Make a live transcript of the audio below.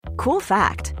Cool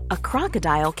fact, a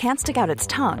crocodile can't stick out its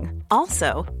tongue.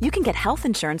 Also, you can get health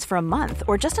insurance for a month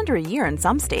or just under a year in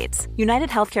some states. United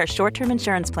Healthcare short-term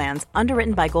insurance plans,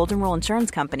 underwritten by Golden Rule Insurance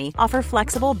Company, offer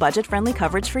flexible, budget-friendly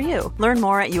coverage for you. Learn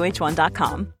more at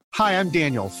uh1.com. Hi, I'm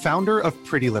Daniel, founder of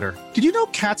Pretty Litter. Did you know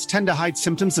cats tend to hide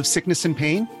symptoms of sickness and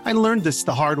pain? I learned this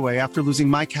the hard way after losing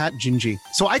my cat, Gingy.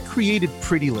 So I created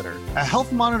Pretty Litter, a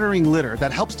health monitoring litter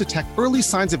that helps detect early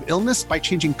signs of illness by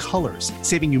changing colors,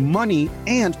 saving you money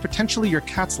and potentially your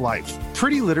cat's life.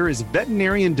 Pretty Litter is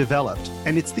veterinarian developed,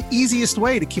 and it's the easiest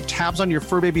way to keep tabs on your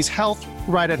fur baby's health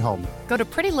right at home. Go to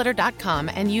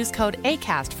prettylitter.com and use code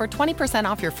ACAST for 20%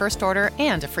 off your first order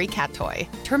and a free cat toy.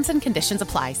 Terms and conditions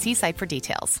apply. See site for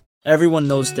details. Everyone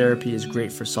knows therapy is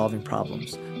great for solving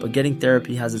problems, but getting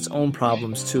therapy has its own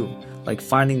problems too, like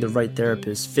finding the right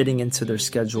therapist, fitting into their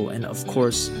schedule, and of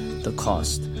course, the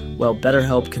cost. Well,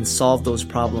 BetterHelp can solve those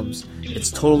problems. It's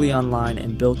totally online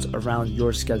and built around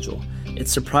your schedule.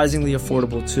 It's surprisingly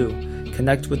affordable too.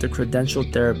 Connect with a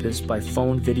credentialed therapist by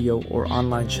phone, video, or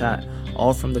online chat,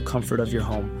 all from the comfort of your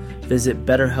home. Visit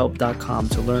BetterHelp.com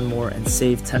to learn more and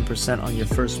save 10% on your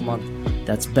first month.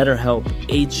 That's BetterHelp,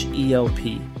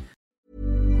 H-E-L-P.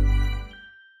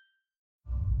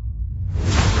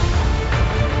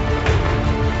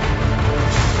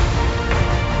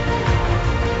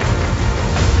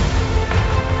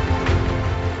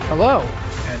 Hello,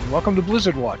 and welcome to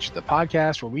Blizzard Watch, the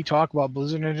podcast where we talk about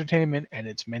Blizzard Entertainment and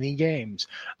its many games.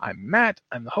 I'm Matt,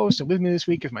 I'm the host, and with me this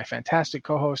week is my fantastic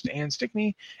co-host, Ann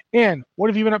Stickney. Ann, what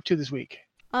have you been up to this week?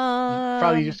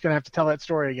 Probably just going to have to tell that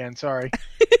story again, sorry.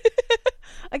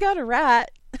 I got a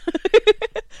rat.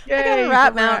 Yay, I got a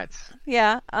rat mount. rats.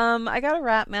 Yeah, I got a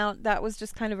rat mount. That was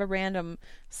just kind of a random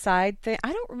side thing.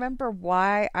 I don't remember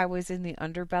why I was in the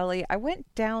underbelly. I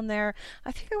went down there.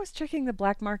 I think I was checking the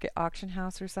black market auction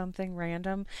house or something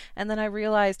random, and then I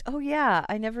realized, oh yeah,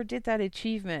 I never did that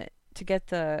achievement to get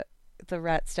the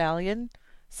rat stallion.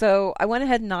 So I went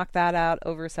ahead and knocked that out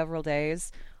over several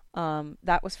days.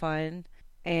 That was fun.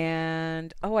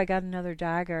 And I got another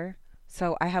dagger.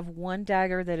 So I have one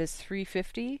dagger that is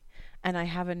 350, and I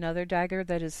have another dagger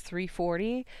that is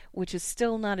 340, which is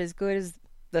still not as good as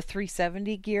the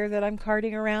 370 gear that I'm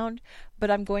carting around, but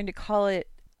I'm going to call it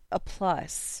a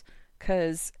plus,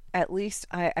 because at least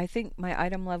I think my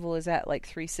item level is at like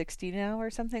 360 now or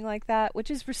something like that, which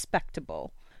is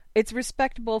respectable. It's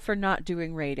respectable for not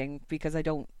doing raiding, because I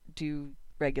don't do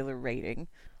regular raiding,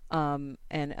 and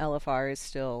LFR is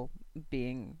still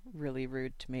being really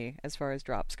rude to me as far as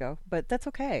drops go, but that's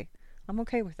okay. I'm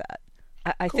okay with that.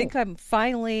 I Cool. think I'm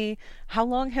finally... How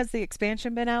long has the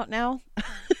expansion been out now?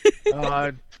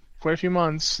 Quite a few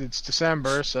months. It's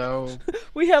December, so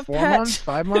We have 4 patch... months,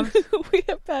 5 months? We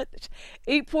have patch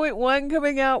 8.1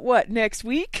 coming out, next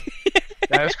week?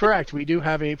 That is correct. We do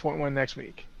have 8.1 next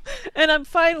week. And I'm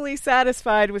finally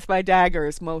satisfied with my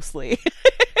daggers, mostly.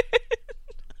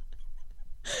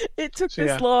 It took So,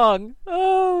 yeah. this long.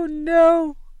 Oh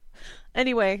no.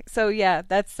 Anyway, so yeah,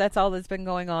 that's all that's been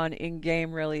going on in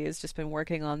game. Really, is just been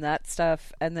working on that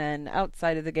stuff, and then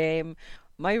outside of the game,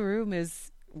 my room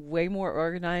is way more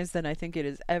organized than I think it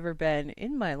has ever been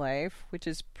in my life, which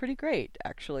is pretty great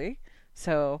actually.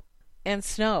 So, and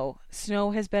snow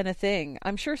has been a thing.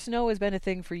 I'm sure snow has been a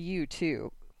thing for you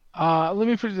too. Let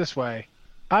me put it this way.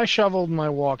 I shoveled my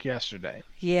walk yesterday.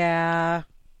 Yeah.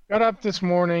 Got up this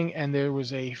morning and there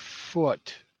was a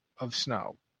foot of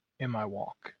snow in my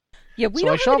walk. Yeah, we So I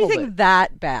don't have shoveled anything it.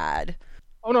 that bad.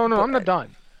 Oh, no, But- I'm not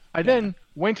done. I then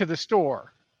went to the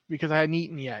store because I hadn't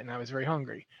eaten yet and I was very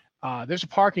hungry. There's a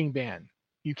parking ban.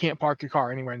 You can't park your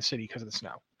car anywhere in the city because of the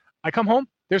snow. I come home,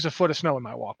 there's a foot of snow in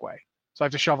my walkway. So I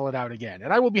have to shovel it out again.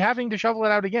 And I will be having to shovel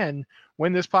it out again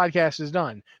when this podcast is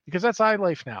done, because that's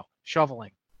life now,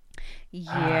 shoveling.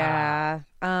 Yeah.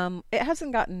 It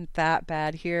hasn't gotten that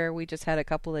bad here. We just had a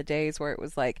couple of days where it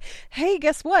was like, hey,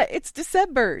 guess what? It's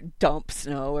December. Dump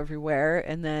snow everywhere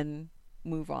and then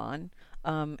move on.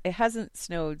 It hasn't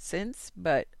snowed since,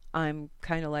 but I'm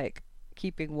kind of like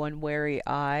keeping one wary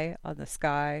eye on the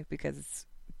sky because it's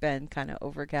been kind of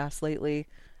overcast lately,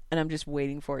 and I'm just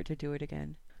waiting for it to do it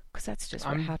again. Because that's just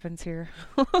what happens here.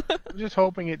 I'm just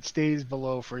hoping it stays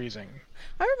below freezing.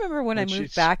 I remember when I Which moved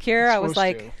it's- back here, it's I was supposed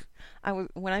like, to.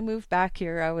 when I moved back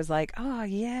here, I was like, oh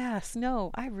yeah,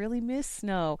 snow. I really miss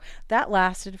snow. That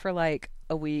lasted for like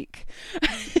a week.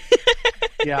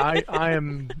 Yeah,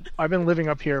 I've been living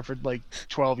up here for like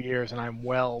 12 years, and I'm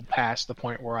well past the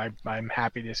point where I'm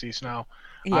happy to see snow.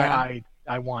 Yeah.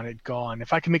 I want it gone.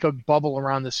 If I can make a bubble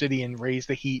around the city and raise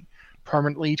the heat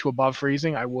permanently to above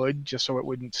freezing, I would, just so it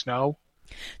wouldn't snow.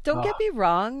 Don't get me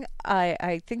wrong.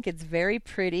 I think it's very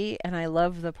pretty, and I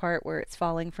love the part where it's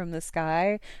falling from the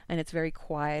sky and it's very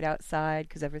quiet outside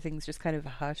because everything's just kind of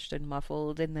hushed and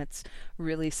muffled, and that's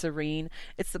really serene.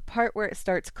 It's the part where it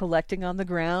starts collecting on the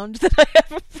ground that I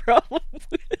have a problem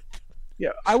with.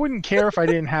 Yeah, I wouldn't care if I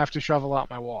didn't have to shovel out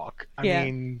my walk. I Yeah.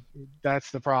 mean, that's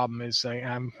the problem is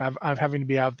I'm having to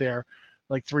be out there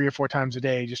like 3 or 4 times a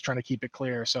day just trying to keep it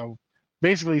clear. So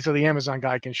basically, so the Amazon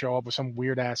guy can show up with some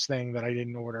weird ass thing that I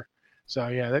didn't order. So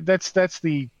yeah, that's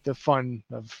the fun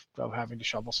of having to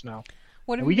shovel snow.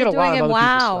 What have And we you get been a lot doing of in other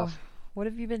people's WoW? stuff. What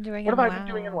have you been doing What in have WoW? I been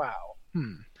doing in WoW?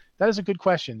 That is a good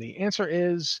question. The answer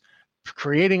is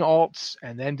creating alts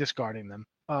and then discarding them.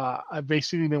 I've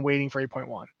basically been waiting for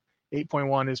 8.1.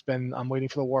 8.1 has been, I'm waiting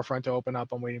for the Warfront to open up.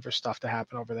 I'm waiting for stuff to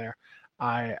happen over there.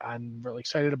 I'm really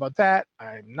excited about that.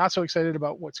 I'm not so excited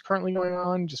about what's currently going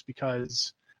on just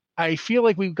because I feel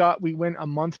like we went a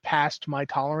month past my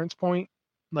tolerance point.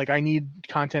 Like I need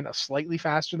content slightly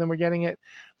faster than we're getting it.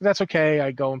 But that's okay.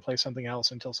 I go and play something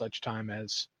else until such time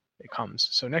as it comes.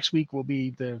 So next week will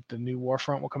be the new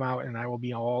Warfront will come out, and I will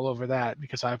be all over that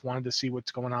because I've wanted to see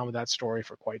what's going on with that story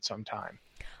for quite some time.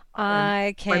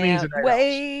 I by means can't of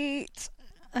wait.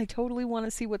 I totally want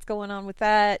to see what's going on with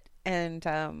that.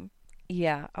 And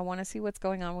yeah, I want to see what's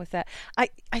going on with that. I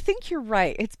think you're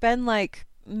right. It's been like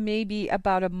maybe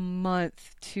about a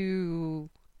month to,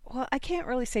 well, I can't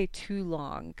really say too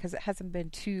long because it hasn't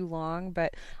been too long,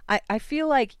 but I feel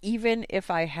like even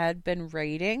if I had been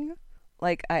raiding,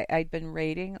 like I'd been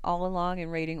raiding all along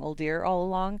and raiding Uldir all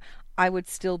along, I would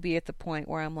still be at the point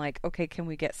where I'm like, okay, can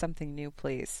we get something new,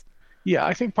 please? Yeah,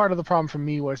 I think part of the problem for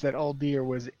me was that Uldir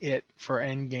was it for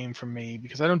endgame for me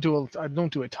because I don't do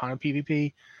a ton of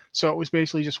PvP, so it was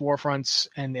basically just Warfronts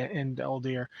and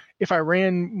Uldir. If I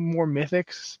ran more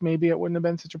Mythics, maybe it wouldn't have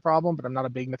been such a problem. But I'm not a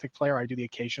big Mythic player. I do the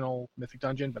occasional Mythic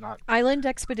dungeon, but not. Island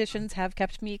expeditions have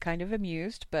kept me kind of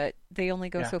amused, but they only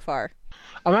go Yeah. so far.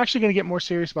 I'm actually going to get more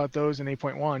serious about those in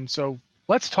 8.1. So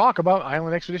let's talk about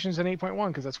Island Expeditions in 8.1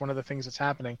 because that's one of the things that's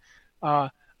happening.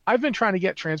 I've been trying to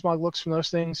get transmog looks from those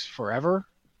things forever.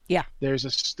 Yeah. There's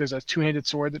a two-handed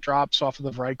sword that drops off of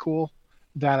the Vrykul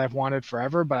that I've wanted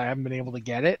forever, but I haven't been able to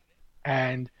get it.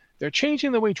 And they're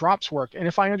changing the way drops work. And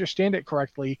if I understand it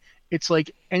correctly, it's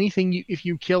like anything if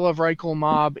you kill a Vrykul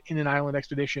mob in an Island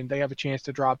Expedition, they have a chance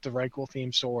to drop the Vrykul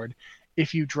themed sword.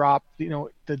 If you drop,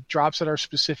 the drops that are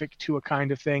specific to a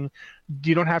kind of thing,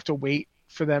 you don't have to wait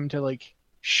for them to like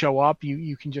show up.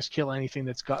 You can just kill anything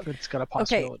that's got a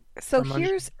possibility. Okay, so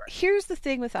I'm here's the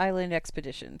thing with Island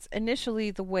expeditions.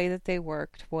 Initially, the way that they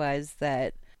worked was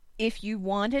that if you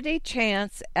wanted a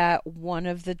chance at one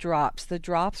of the drops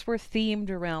were themed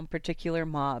around particular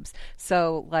mobs.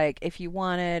 So, like, if you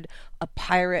wanted a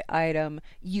pirate item,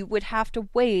 you would have to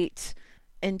wait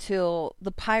until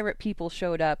the pirate people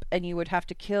showed up and you would have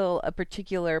to kill a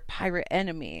particular pirate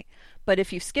enemy. But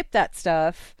if you skip that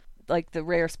stuff, like the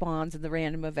rare spawns and the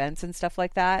random events and stuff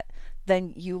like that,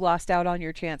 then you lost out on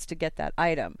your chance to get that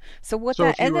item. So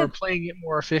if you were playing it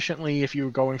more efficiently, if you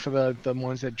were going for the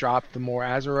ones that drop the more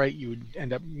Azurite, you would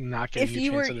end up not getting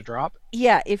your chance of the drop.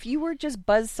 Yeah, if you were just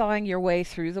buzzsawing your way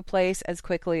through the place as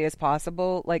quickly as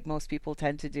possible, like most people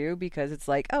tend to do, because it's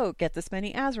like, oh, get this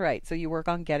many Azurite, so you work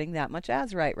on getting that much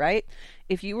Azurite, right?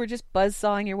 If you were just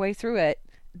buzzsawing your way through it,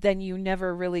 then you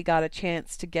never really got a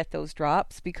chance to get those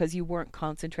drops because you weren't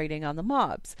concentrating on the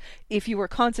mobs. If you were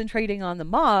concentrating on the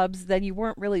mobs, then you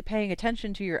weren't really paying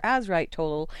attention to your Azurite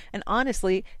total. And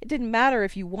honestly, it didn't matter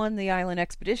if you won the island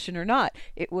expedition or not.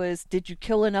 It was, did you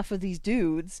kill enough of these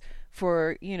dudes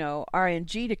for,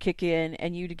 RNG to kick in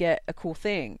and you to get a cool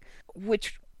thing?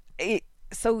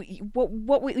 So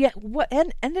what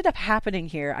ended up happening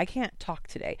here, I can't talk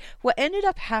today. What ended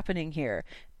up happening here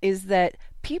is that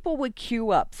people would queue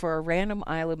up for a random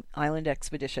island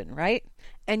expedition, right?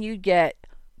 And you'd get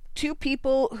 2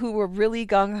 people who were really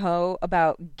gung-ho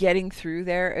about getting through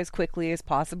there as quickly as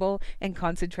possible and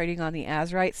concentrating on the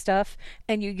Azurite stuff,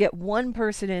 and you get 1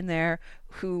 person in there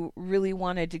who really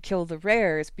wanted to kill the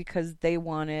rares because they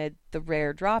wanted the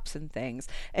rare drops and things.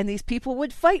 And these people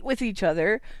would fight with each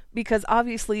other because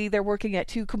obviously they're working at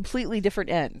 2 completely different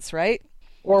ends, right?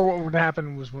 Or what would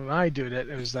happen was when I did it,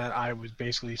 was that I would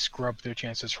basically scrub their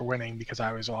chances for winning because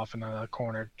I was off in the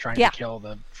corner trying to kill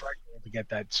the Vrykul to get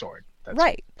that sword.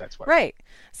 That's what. Right.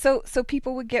 So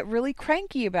people would get really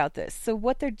cranky about this. So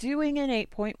what they're doing in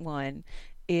 8.1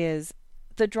 is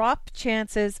the drop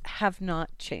chances have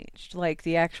not changed. Like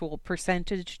the actual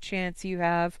percentage chance you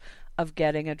have of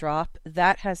getting a drop,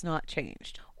 that has not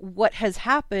changed. What has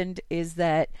happened is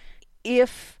that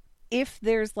if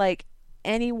there's like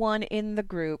anyone in the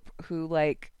group who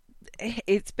like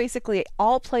it's basically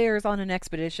all players on an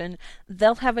expedition.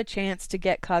 They'll have a chance to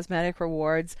get cosmetic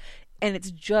rewards, and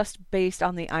it's just based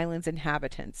on the island's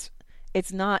inhabitants.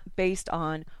 It's not based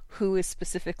on who is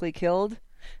specifically killed.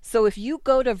 So if you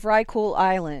go to Vrykul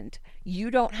Island, you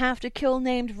don't have to kill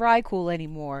named Vrykul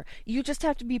anymore. You just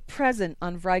have to be present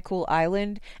on Vrykul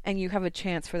Island, and you have a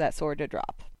chance for that sword to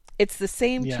drop. It's the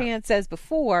same chance as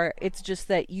before, it's just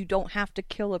that you don't have to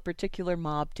kill a particular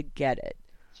mob to get it.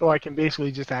 So I can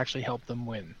basically just actually help them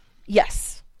win.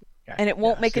 Yes. Okay. And it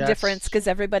won't make a difference because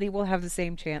everybody will have the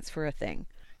same chance for a thing.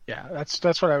 Yeah,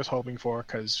 that's what I was hoping for,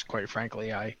 because quite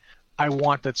frankly, I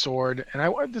want that sword,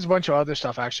 and there's a bunch of other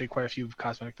stuff, actually, quite a few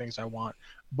cosmetic things I want.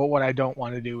 But what I don't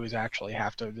want to do is actually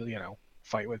have to,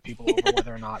 fight with people over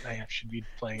whether or not I should be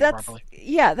playing it properly.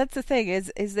 Yeah, that's the thing,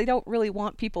 is they don't really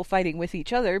want people fighting with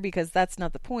each other, because that's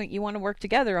not the point. You want to work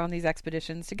together on these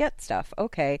expeditions to get stuff.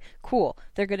 Okay, cool.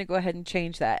 They're going to go ahead and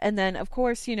change that. And then, of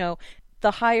course,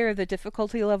 the higher the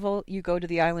difficulty level you go to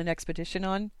the island expedition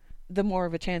on, the more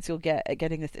of a chance you'll get at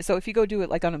getting this. So if you go do it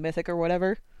like on a mythic or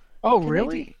whatever. Oh,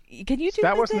 really? Can you do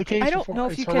that? Mythic? Wasn't the case I don't before. know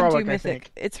if It's you heroic, can do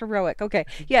mythic. It's heroic. Okay.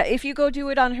 Yeah, if you go do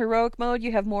it on heroic mode,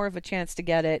 you have more of a chance to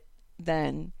get it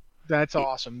than. That's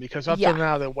awesome, because up till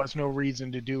now there was no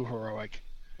reason to do heroic.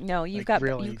 No, you've got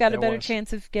a better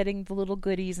chance of getting the little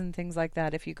goodies and things like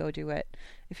that if you go do it.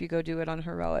 If you go do it on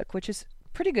heroic, which is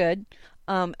pretty good.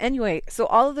 Anyway, so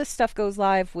all of this stuff goes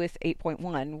live with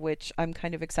 8.1, which I'm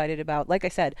kind of excited about. Like I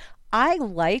said, I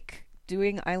like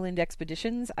doing island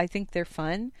expeditions. I think they're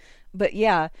fun. But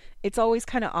yeah, it's always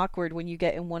kind of awkward when you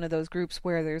get in one of those groups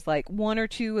where there's like one or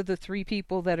two of the three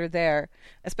people that are there,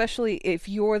 especially if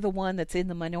you're the one that's in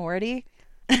the minority.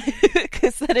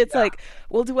 Because then it's like,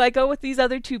 well, do I go with these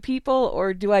other two people,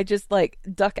 or do I just like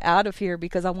duck out of here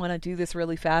because I want to do this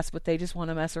really fast, but they just want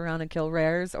to mess around and kill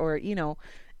rares? Or,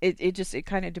 it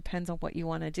kind of depends on what you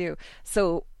want to do.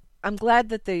 So I'm glad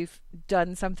that they've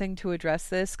done something to address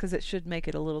this, because it should make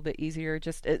it a little bit easier,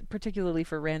 just particularly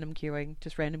for random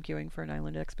queuing for an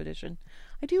island expedition.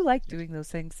 I do like doing those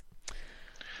things.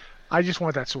 I just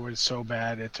want that sword so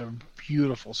bad. It's a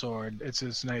beautiful sword. It's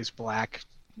this nice black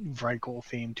Vrykul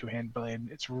themed two-hand blade.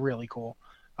 It's really cool.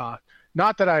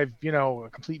 Not that I've, a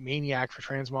complete maniac for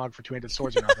transmog for two-handed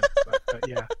swords or nothing, but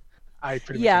yeah, I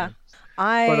pretty much am.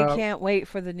 I can't wait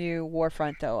for the new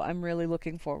Warfront, though. I'm really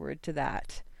looking forward to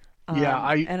that.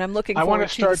 And I'm looking forward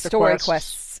to the story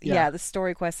quests. Yeah, the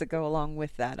story quests that go along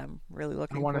with that. I'm really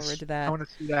looking forward to that. I want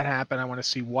to see that happen. I want to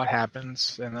see what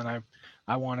happens, and then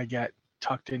I want to get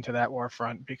tucked into that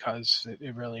Warfront because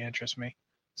it really interests me.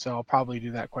 So I'll probably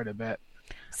do that quite a bit.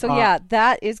 So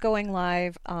that is going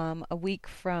live a week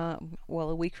from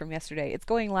yesterday. It's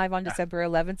going live on December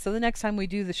 11th. So the next time we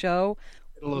do the show,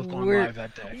 live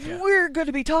that day. Yeah. We're going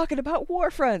to be talking about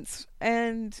Warfronts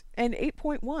and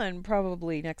 8.1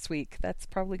 probably next week. That's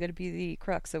probably going to be the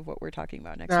crux of what we're talking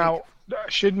about next week. Now, I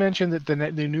should mention that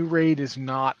the new raid is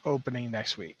not opening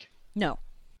next week. No.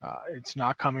 It's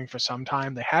not coming for some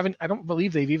time. I don't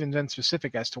believe they've even been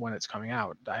specific as to when it's coming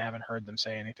out. I haven't heard them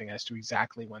say anything as to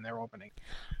exactly when they're opening.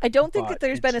 I don't think that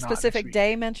there's been a specific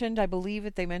day mentioned. I believe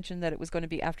that they mentioned that it was going to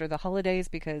be after the holidays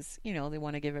because, they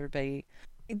want to give everybody...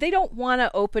 They don't want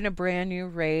to open a brand new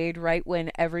raid right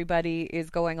when everybody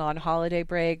is going on holiday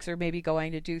breaks or maybe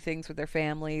going to do things with their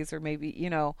families or maybe,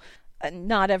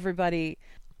 not everybody...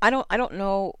 I don't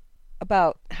know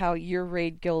about how your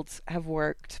raid guilds have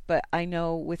worked, but I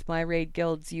know with my raid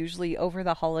guilds, usually over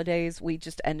the holidays, we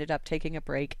just ended up taking a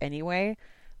break anyway,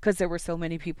 because there were so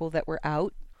many people that were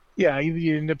out. Yeah, either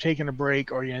you end up taking a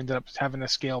break or you ended up having to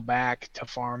scale back to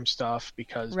farm stuff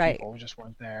because people just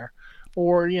weren't there.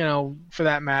 Or, for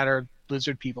that matter,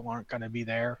 Blizzard people aren't going to be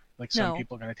there. Like some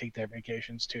people are going to take their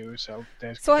vacations too, so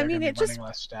they're going to be running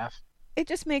less staff. It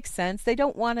just makes sense. They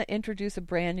don't want to introduce a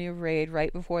brand new raid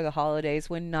right before the holidays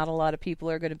when not a lot of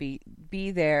people are going to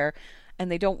be there,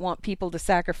 and they don't want people to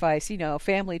sacrifice,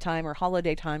 family time or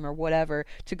holiday time or whatever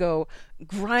to go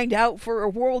grind out for a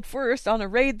world first on a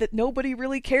raid that nobody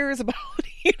really cares about,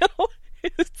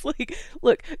 It's like,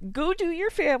 look, go do your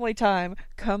family time,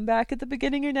 come back at the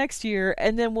beginning of next year,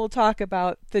 and then we'll talk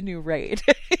about the new raid.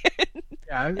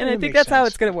 And I think that's how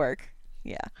it's going to work.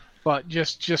 Yeah. But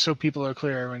just so people are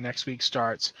clear, when next week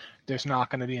starts, there's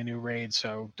not going to be a new raid.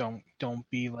 So don't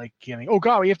be like getting, oh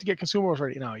god, we have to get consumables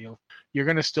ready. No, you're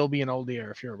going to still be an old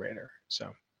deer if you're a raider.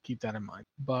 So keep that in mind.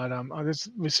 But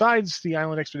besides the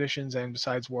island expeditions and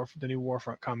besides the new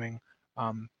Warfront coming,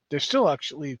 there's still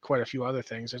actually quite a few other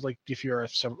things. There's like if you're a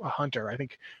hunter, I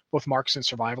think both marks and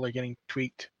survival are getting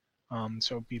tweaked.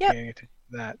 So be paying attention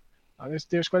to that.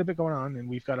 there's quite a bit going on, and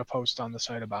we've got a post on the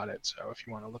site about it. So if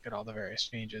you want to look at all the various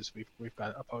changes, we've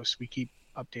got a post we keep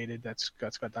updated that's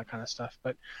got that kind of stuff.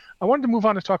 But I wanted to move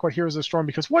on to talk about Heroes of the Storm,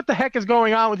 because what the heck is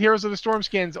going on with Heroes of the Storm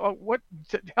skins?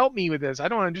 Help me with this. I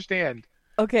don't understand.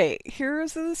 Okay,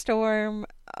 Heroes of the Storm.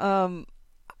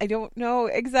 I don't know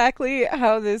exactly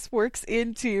how this works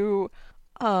into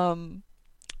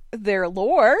their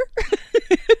lore.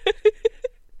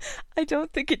 I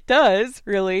don't think it does,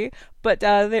 really. But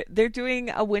they're doing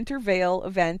a Winter Veil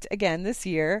event again this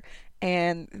year,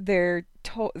 and their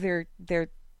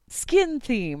skin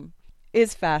theme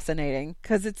is fascinating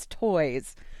because it's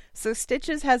toys. So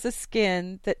Stitches has a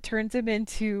skin that turns him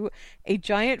into a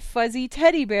giant fuzzy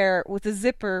teddy bear with a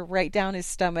zipper right down his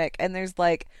stomach, and there's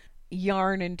like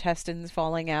yarn intestines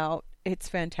falling out. It's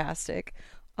fantastic.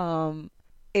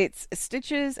 It's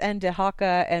Stitches and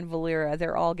Dehaka and Valera.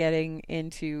 They're all getting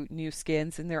into new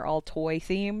skins, and they're all toy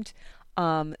themed.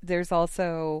 There's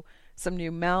also some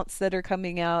new mounts that are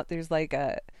coming out. There's like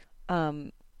a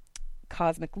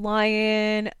Cosmic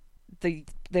Lion.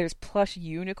 There's plush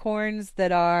unicorns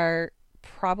that are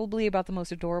probably about the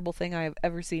most adorable thing I've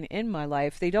ever seen in my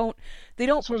life. They don't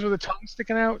Those ones with the tongue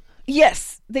sticking out?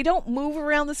 Yes, they don't move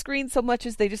around the screen so much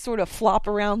as they just sort of flop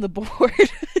around the board.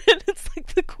 And it's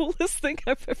like the coolest thing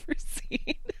I've ever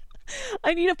seen.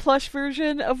 I need a plush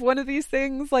version of one of these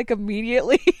things like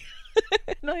immediately.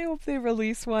 And I hope they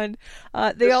release one.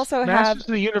 They also Masters have of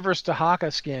the Universe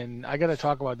Dahaka skin. I got to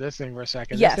talk about this thing for a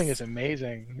second. Yes. This thing is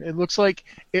amazing. It looks like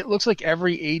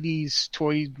every '80s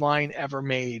toy line ever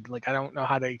made. Like, I don't know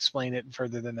how to explain it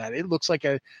further than that. It looks like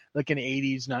an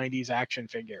 '80s, '90s action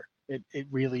figure. It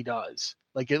really does.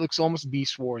 Like, it looks almost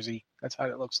Beast Warsy. That's how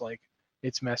it looks like.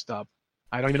 It's messed up.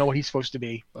 I don't even know what he's supposed to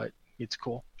be, but it's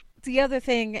cool. The other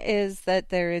thing is that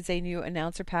there is a new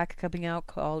announcer pack coming out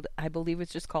called, I believe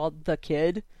it's just called The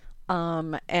Kid.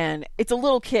 And it's a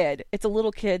little kid. It's a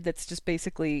little kid that's just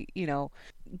basically,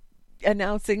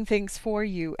 announcing things for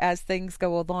you as things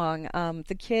go along.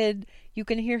 The kid, you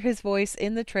can hear his voice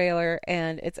in the trailer,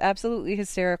 and it's absolutely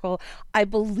hysterical. I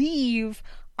believe,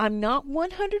 I'm not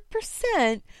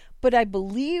 100%, but I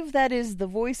believe that is the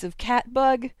voice of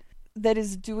Catbug that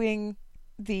is doing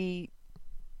the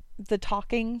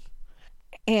talking,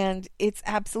 and it's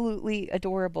absolutely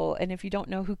adorable. And if you don't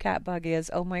know who Catbug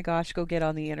is, oh my gosh, go get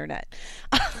on the internet.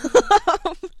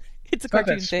 It's a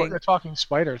cartoon thing. The talking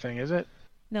spider thing, is it?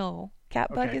 No,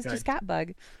 Catbug is just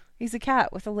Catbug. He's a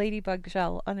cat with a ladybug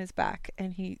shell on his back,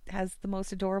 and he has the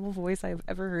most adorable voice I've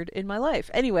ever heard in my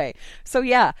life. Anyway, so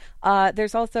yeah,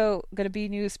 there's also going to be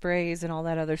new sprays and all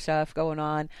that other stuff going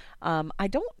on. I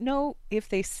don't know if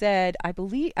they said, I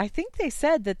think they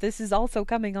said that this is also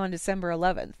coming on December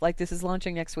 11th, like this is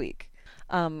launching next week.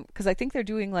 Because I think they're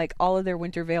doing like all of their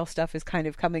Winter Veil stuff is kind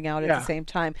of coming out at the same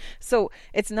time. So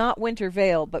it's not Winter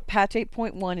Veil, but Patch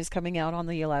 8.1 is coming out on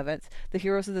the 11th. The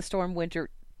Heroes of the Storm Winter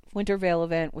Veil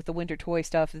event with the winter toy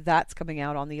stuff, that's coming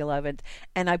out on the 11th.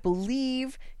 And I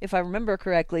believe, if I remember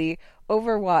correctly,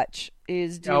 Overwatch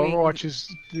is doing... Overwatch is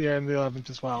on the 11th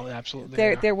as well,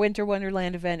 absolutely. Their Winter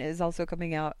Wonderland event is also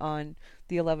coming out on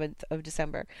the 11th of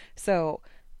December. So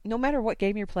no matter what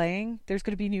game you're playing, there's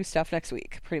going to be new stuff next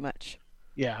week, pretty much.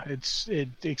 Yeah,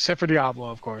 except for Diablo,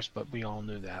 of course, but we all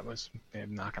knew they're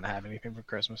not going to have anything for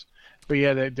Christmas. But yeah,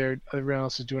 everyone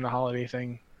else is doing a holiday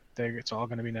thing. It's all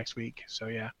going to be next week, so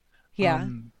yeah. Yeah.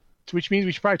 Which means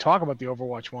we should probably talk about the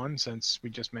Overwatch one, since we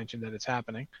just mentioned that it's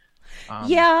happening.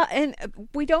 Yeah, and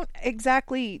we don't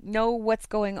exactly know what's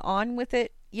going on with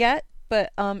it yet,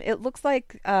 but it looks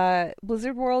like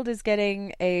Blizzard World is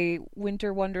getting a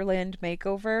Winter Wonderland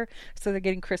makeover, so they're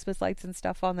getting Christmas lights and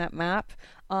stuff on that map.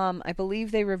 I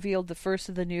believe they revealed the first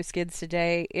of the new skins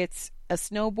today. It's a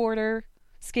snowboarder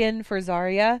skin for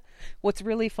Zarya. What's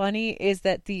really funny is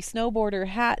that the snowboarder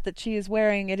hat that she is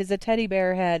wearing, it is a teddy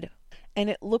bear head, and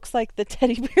it looks like the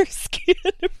teddy bear skin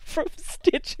from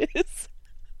Stitches.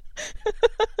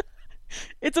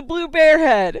 It's a blue bear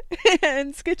head,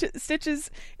 and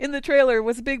Stitches in the trailer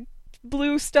was a big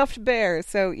blue stuffed bear.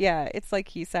 So yeah, it's like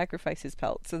he sacrificed his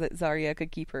pelt so that Zarya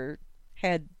could keep her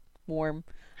head warm,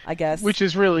 I guess. Which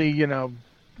is really,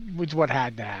 which what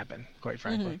had to happen, quite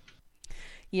frankly. Mm-hmm.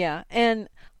 Yeah, and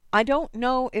I don't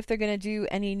know if they're going to do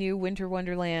any new Winter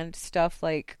Wonderland stuff.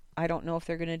 Like, I don't know if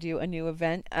they're going to do a new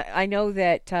event. I know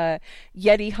that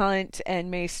Yeti Hunt and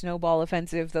May Snowball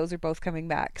Offensive, those are both coming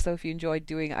back. So if you enjoyed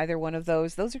doing either one of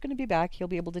those are going to be back. You'll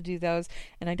be able to do those.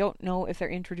 And I don't know if they're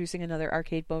introducing another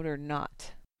arcade mode or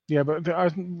not. Yeah, but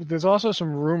there's also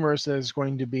some rumors there's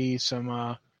going to be some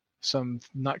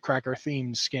Nutcracker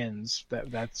themed skins.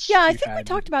 That's yeah, I think we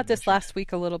talked about this last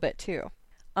week a little bit too.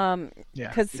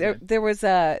 Because there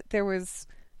was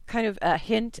kind of a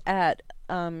hint at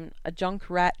a Junk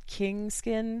Rat King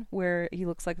skin where he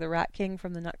looks like the Rat King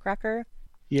from the Nutcracker.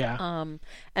 Yeah. And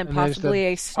there's possibly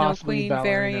the a Snow possibly Queen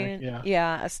ballerina, variant.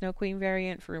 yeah. A Snow Queen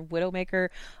variant for Widowmaker.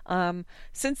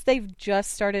 Since they've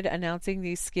just started announcing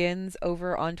these skins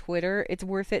over on Twitter, it's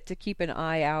worth it to keep an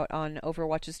eye out on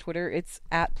Overwatch's Twitter. It's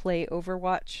at Play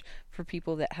Overwatch for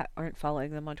people that aren't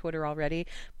following them on Twitter already.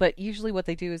 But usually what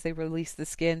they do is they release the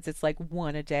skins. It's like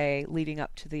one a day leading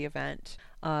up to the event.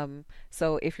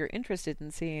 So if you're interested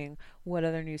in seeing what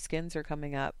other new skins are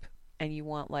coming up and you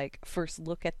want like first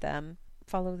look at them,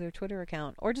 follow their Twitter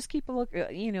account, or just keep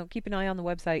an eye on the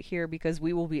website here, because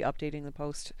we will be updating the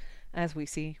post as we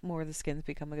see more of the skins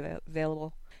become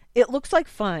available. It looks like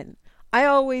fun. I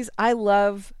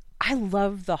love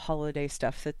the holiday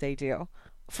stuff that they do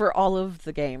for all of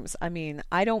the games. I mean,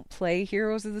 I don't play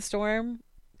Heroes of the Storm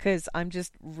because I'm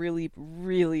just really,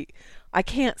 really, I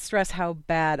can't stress how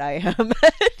bad I am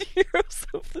at Heroes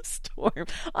of the Storm.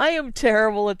 I am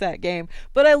terrible at that game,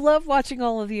 but I love watching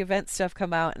all of the event stuff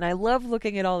come out, and I love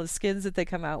looking at all the skins that they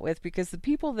come out with, because the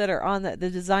people that are on that,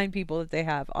 the design people that they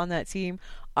have on that team,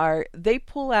 they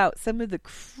pull out some of the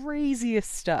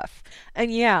craziest stuff.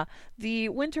 And yeah, the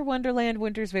Winter Wonderland,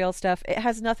 Winter's Veil stuff, it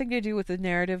has nothing to do with the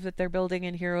narrative that they're building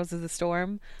in Heroes of the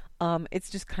Storm. It's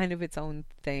just kind of its own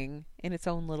thing in its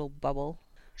own little bubble.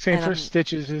 Same for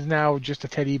Stitches is now just a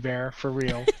teddy bear for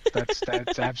real. That's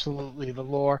absolutely the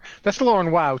lore. That's the lore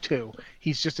in WoW too.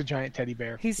 He's just a giant teddy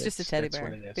bear. He's just a teddy bear.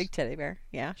 What it is. Big teddy bear.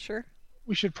 Yeah, sure.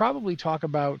 We should probably talk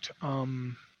about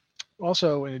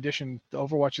also, in addition,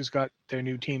 Overwatch has got their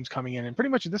new teams coming in, and pretty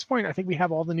much at this point, I think we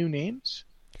have all the new names.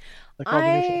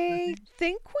 I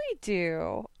think we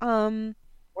do. Ones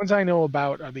I know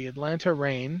about are the Atlanta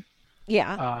Reign.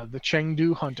 Yeah. The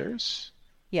Chengdu Hunters.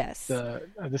 Yes.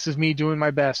 This is me doing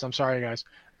my best. I'm sorry, guys.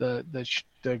 The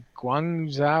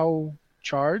Guangzhou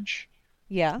Charge.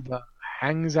 Yeah. The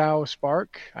Hangzhou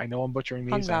Spark. I know I'm butchering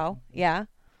these. Hangzhou. Yeah.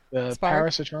 The Spark.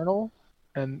 Paris Eternal,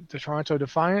 and the Toronto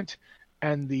Defiant,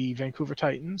 and the Vancouver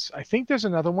Titans. I think there's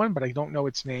another one, but I don't know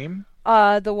its name.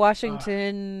 The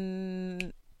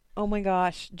Washington. Oh my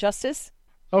gosh, Justice.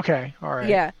 Okay. All right.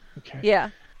 Yeah. Okay. Yeah.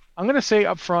 I'm gonna say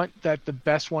up front that the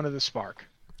best one is the Spark.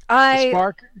 The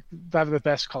Spark have the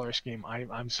best color scheme.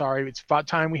 I'm sorry. It's about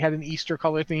time we had an Easter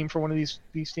color theme for one of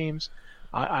these teams.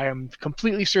 I am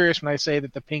completely serious when I say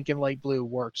that the pink and light blue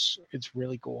works. It's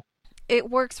really cool. It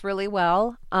works really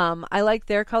well. I like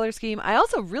their color scheme. I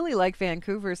also really like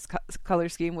Vancouver's color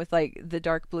scheme with like the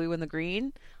dark blue and the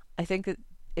green. I think that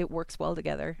it works well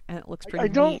together, and it looks pretty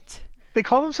neat. They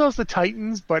call themselves the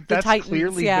Titans, but that's Titans,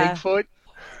 clearly yeah. Bigfoot.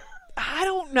 I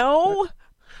don't know.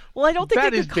 Well, I don't think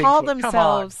That they is could call Bigfoot.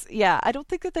 themselves. Yeah, I don't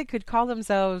think that they could call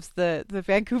themselves the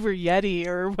Vancouver Yeti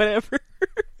or whatever.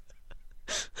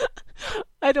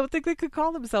 I don't think they could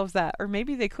call themselves that, or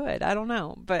maybe they could. I don't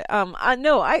know, but I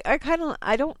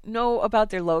don't know about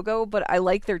their logo, but I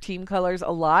like their team colors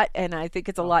a lot, and I think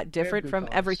it's a lot different from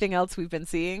colors. everything else we've been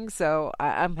seeing. So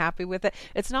I'm happy with it.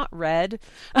 It's not red.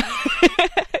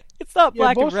 It's not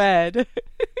black and red.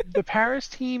 The Paris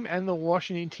team and the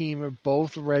Washington team are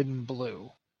both red and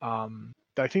blue.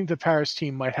 I think the Paris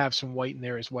team might have some white in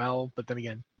there as well, but then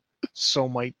again, so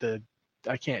might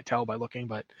I can't tell by looking,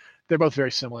 but they're both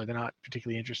very similar. They're not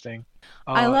particularly interesting.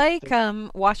 I like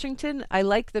Washington. I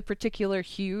like the particular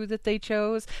hue that they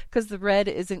chose, because the red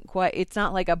isn't quite. It's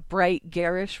not like a bright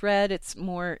garish red. It's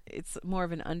more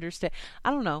of an understatement. I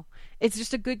don't know. It's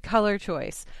just a good color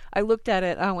choice. I looked at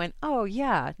it. I went, oh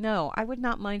yeah, no, I would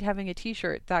not mind having a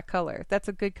T-shirt that color. That's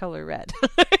a good color red.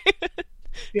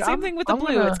 Yeah, Same thing with the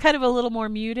blue. It's kind of a little more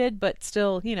muted, but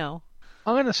still, I'm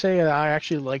gonna say that I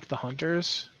actually like the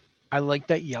Hunters. I like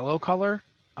that yellow color.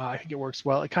 I think it works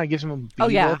well. It kind of gives them a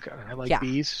bee look. I like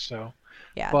bees, so.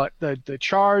 Yeah. But the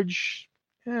Charge,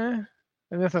 there's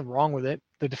nothing wrong with it.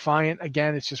 The Defiant,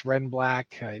 again, it's just red and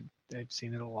black. I've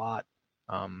seen it a lot.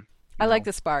 I like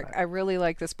the Spark. I really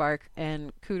like the Spark,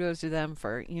 and kudos to them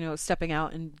for, stepping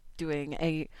out and doing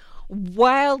a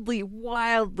wildly,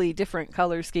 wildly different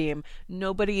color scheme.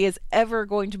 Nobody is ever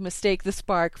going to mistake the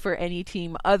Spark for any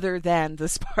team other than the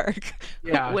Spark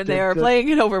when they are playing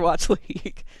in Overwatch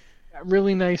League.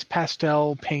 Really nice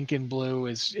pastel pink and blue.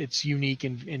 It's unique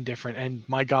and different, and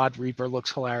my God, Reaper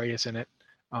looks hilarious in it.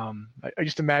 I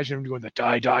just imagine him doing the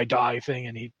die die die thing,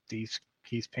 and he's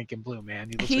pink and blue,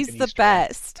 man. He's like the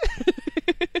best.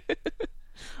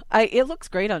 It looks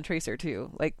great on Tracer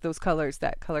too. Like those colors,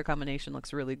 that color combination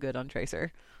looks really good on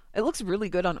Tracer. It looks really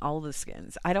good on all the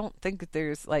skins. I don't think that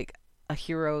there's like a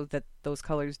hero that those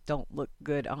colors don't look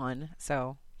good on.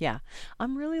 So Yeah.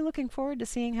 I'm really looking forward to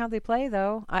seeing how they play,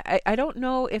 though. I don't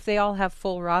know if they all have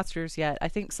full rosters yet. I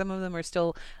think some of them are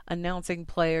still announcing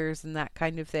players and that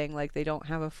kind of thing. Like, they don't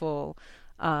have a full...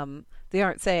 They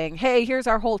aren't saying, hey, here's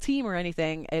our whole team or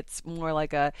anything. It's more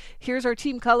like here's our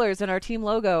team colors and our team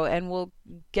logo, and we'll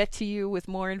get to you with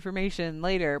more information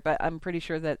later. But I'm pretty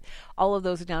sure that all of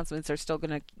those announcements are still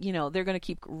going to, they're going to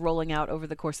keep rolling out over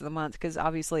the course of the month because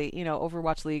obviously,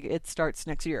 Overwatch League, it starts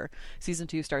next year. Season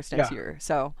 2 starts next year.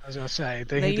 So I was going to say,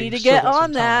 they need to get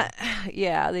on that.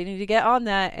 Yeah, they need to get on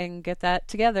that and get that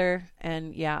together.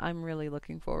 And yeah, I'm really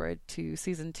looking forward to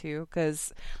Season 2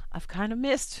 because I've kind of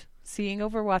missed seeing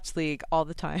Overwatch League all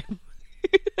the time.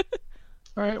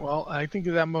 All right, well, I think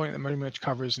at that moment that pretty much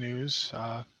covers news,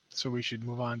 so we should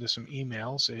move on to some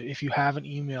emails. If you have an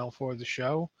email for the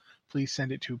show, please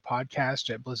send it to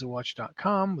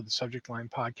podcast@blizzardwatch.com with the subject line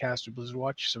podcast or Blizzard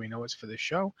Watch so we know it's for this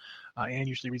show. Anne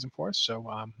usually reads them for us, so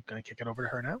I'm going to kick it over to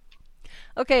her now.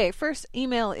 Okay, first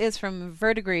email is from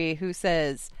Verdigree, who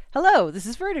says, hello, this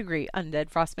is Verdigree, Undead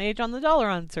Frostmage on the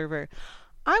Dalaran server.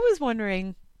 I was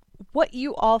wondering what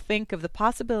you all think of the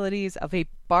possibilities of a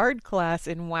bard class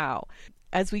in WoW,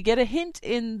 as we get a hint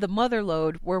in the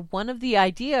Motherlode where one of the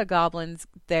ideas that goblins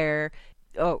there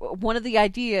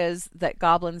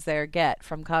get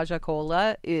from Kaja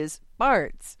Kola is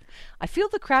bards. I feel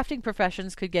the crafting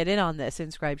professions could get in on this.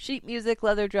 Inscribed sheet music,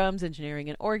 leather drums,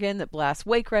 engineering an organ that blasts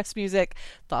Wakerest music.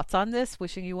 Thoughts on this?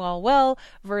 Wishing you all well,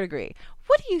 Verdigree.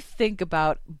 What do you think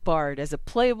about bard as a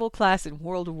playable class in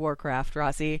World of Warcraft,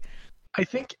 Rossi? I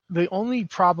think the only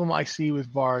problem I see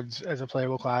with bards as a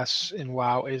playable class in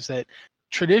WoW is that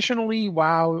traditionally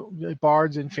WoW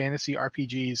bards in fantasy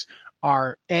RPGs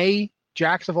are A,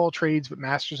 jacks of all trades but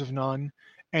masters of none,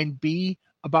 and B,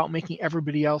 about making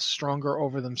everybody else stronger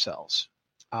over themselves.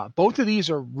 Both of these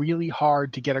are really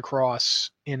hard to get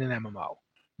across in an MMO.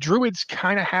 Druids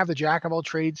kind of have the jack of all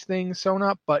trades thing sewn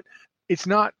up, but it's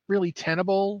not really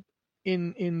tenable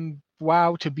in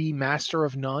WoW to be master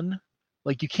of none.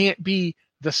 Like, you can't be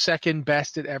the second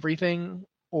best at everything,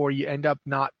 or you end up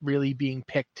not really being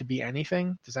picked to be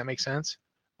anything. Does that make sense?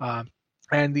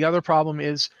 And the other problem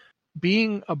is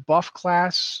being a buff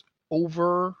class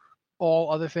over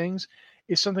all other things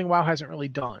is something WoW hasn't really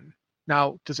done.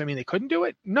 Now, does that mean they couldn't do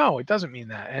it? No, it doesn't mean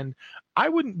that. And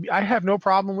I have no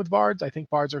problem with bards. I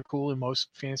think bards are cool in most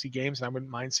fantasy games, and I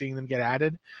wouldn't mind seeing them get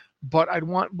added. But I'd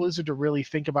want Blizzard to really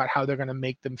think about how they're going to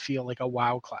make them feel like a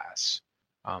WoW class.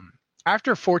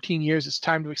 After 14 years, it's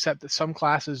time to accept that some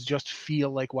classes just feel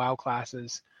like WoW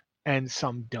classes and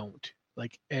some don't.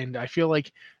 And I feel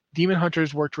like Demon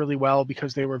Hunters worked really well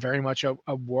because they were very much a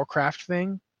Warcraft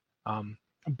thing.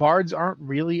 Bards aren't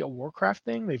really a Warcraft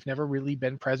thing. They've never really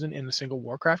been present in a single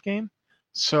Warcraft game.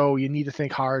 So you need to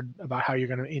think hard about how you're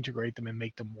going to integrate them and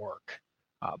make them work.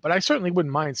 But I certainly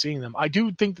wouldn't mind seeing them. I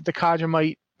do think that the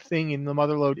Kajamite thing in the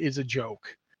Motherlode is a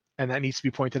joke. And that needs to be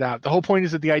pointed out. The whole point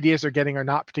is that the ideas they're getting are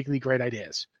not particularly great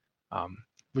ideas,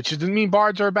 which doesn't mean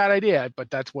bards are a bad idea, but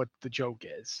that's what the joke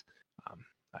is.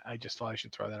 I just thought I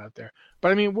should throw that out there.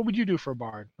 But I mean, what would you do for a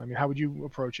bard? I mean, how would you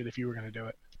approach it if you were going to do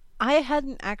it? I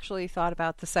hadn't actually thought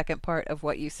about the second part of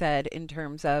what you said in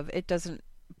terms of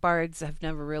bards have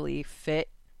never really fit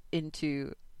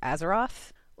into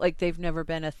Azeroth. Like, they've never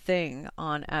been a thing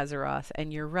on Azeroth,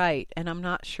 and you're right. And I'm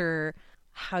not sure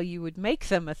how you would make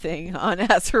them a thing on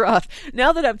Azeroth.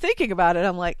 Now that I'm thinking about it,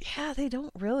 I'm like, yeah, they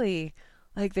don't really,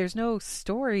 there's no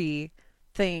story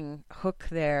thing hook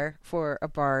there for a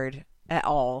bard at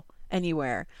all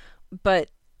anywhere. But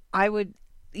I would,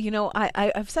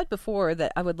 I've said before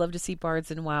that I would love to see bards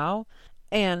in WoW,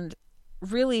 and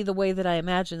really the way that I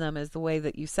imagine them is the way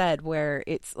that you said, where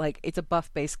it's a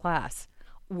buff-based class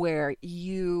where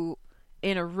you,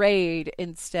 in a raid,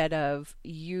 instead of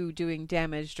you doing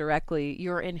damage directly,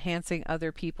 you're enhancing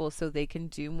other people so they can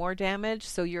do more damage.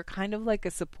 So you're kind of like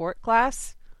a support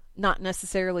class, not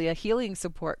necessarily a healing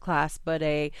support class, but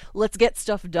a let's get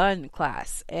stuff done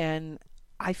class. And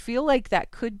I feel like that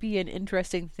could be an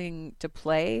interesting thing to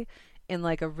play in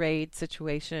a raid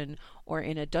situation or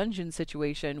in a dungeon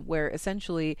situation where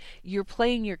essentially you're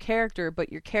playing your character,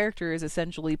 but your character is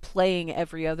essentially playing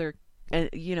every other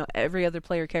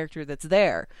player character that's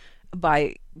there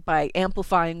by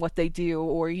amplifying what they do,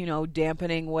 or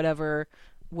dampening whatever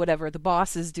the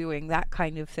boss is doing, that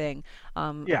kind of thing.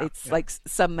 It's like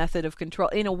some method of control.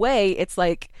 In a way, it's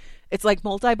like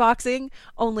multi-boxing,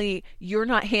 only you're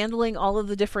not handling all of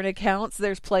the different accounts.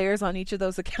 There's players on each of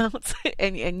those accounts,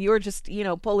 and you're just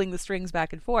pulling the strings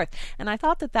back and forth. And I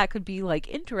thought that could be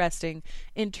interesting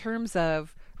in terms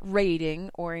of raiding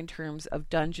or in terms of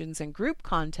dungeons and group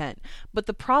content. But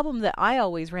the problem that I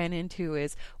always ran into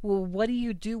is, well, what do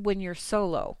you do when you're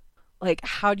solo? Like,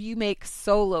 how do you make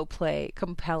solo play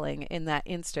compelling in that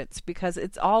instance? Because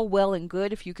it's all well and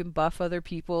good if you can buff other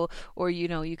people, or, you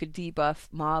know, you could debuff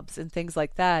mobs and things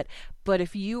like that. But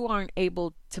if you aren't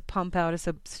able to pump out a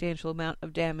substantial amount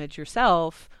of damage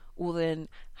yourself, well, then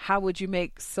how would you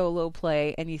make solo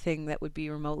play anything that would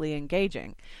be remotely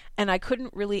engaging? And I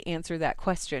couldn't really answer that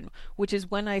question, which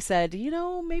is when I said, you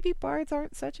know, maybe bards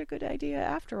aren't such a good idea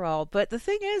after all. But the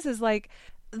thing is like,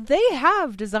 they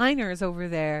have designers over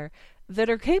there that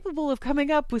are capable of coming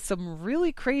up with some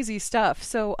really crazy stuff.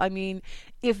 So, I mean,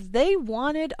 if they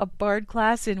wanted a bard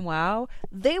class in WoW,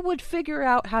 they would figure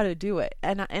out how to do it.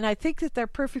 And I think that they're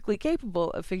perfectly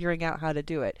capable of figuring out how to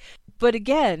do it. But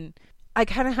again, I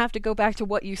kind of have to go back to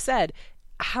what you said.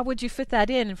 How would you fit that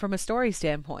in from a story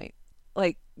standpoint?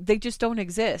 Like, they just don't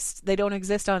exist. They don't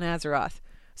exist on Azeroth.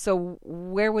 So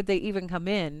where would they even come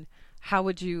in? How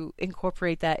would you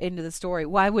incorporate that into the story?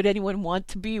 Why would anyone want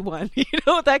to be one? You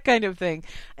know, that kind of thing.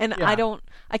 And yeah.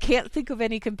 I can't think of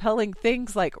any compelling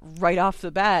things like right off the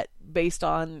bat based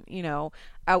on, you know,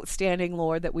 outstanding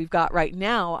lore that we've got right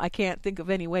now. I can't think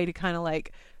of any way to kind of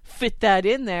like fit that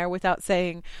in there without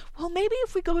saying, well, maybe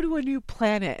if we go to a new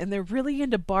planet and they're really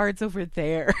into bards over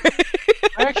there.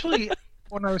 Actually,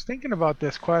 when I was thinking about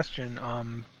this question,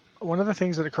 one of the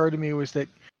things that occurred to me was that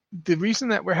the reason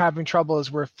that we're having trouble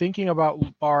is we're thinking about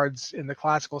bards in the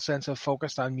classical sense of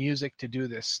focused on music to do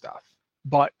this stuff.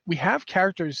 But we have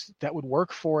characters that would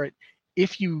work for it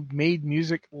if you made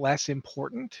music less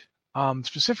important.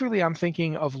 Specifically, I'm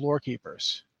thinking of lore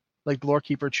keepers, like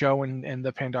Lorekeeper Cho and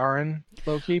the Pandaren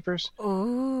lore keepers.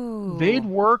 Oh, they'd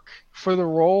work for the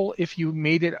role if you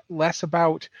made it less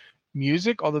about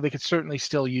music, although they could certainly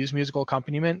still use musical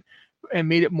accompaniment, and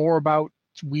made it more about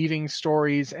weaving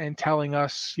stories and telling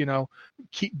us, you know,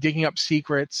 keep digging up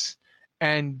secrets,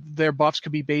 and their buffs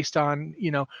could be based on,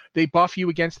 you know, they buff you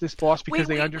against this boss because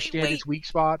they understand its weak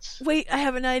spots. Wait, I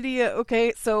have an idea.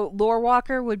 Okay, so Lore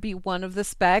Walker would be one of the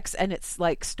specs, and it's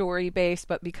like story based,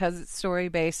 but because it's story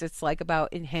based, it's like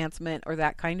about enhancement or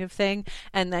that kind of thing.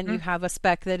 And then you have a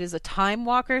spec that is a Time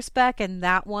Walker spec, and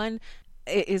that one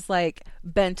is like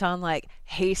bent on like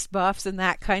haste buffs and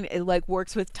that kind of, it like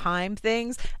works with time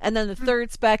things. And then the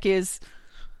third spec is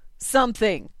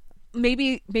something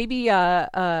maybe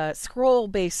scroll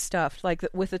based stuff like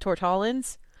with the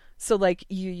Tortallans. So like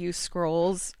you use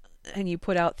scrolls and you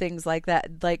put out things like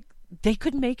that. Like they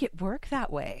could make it work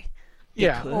that way.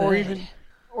 Yeah,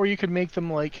 or you could make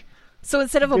them like, so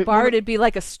instead of a bard, it'd be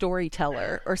like a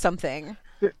storyteller or something.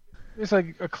 There's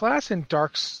like a class in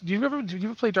Did you ever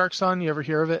play Dark Sun? You ever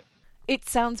hear of it? It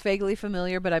sounds vaguely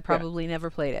familiar, but I probably never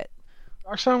played it.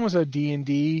 Dark Sun was a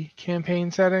D&D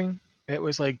campaign setting. It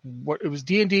was like it was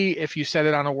D&D if you set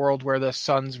it on a world where the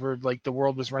suns were like, the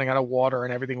world was running out of water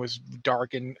and everything was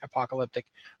dark and apocalyptic.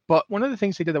 But one of the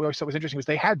things they did that we always thought was interesting was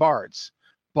they had bards,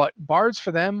 but bards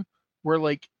for them were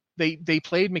like they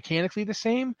played mechanically the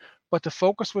same, but the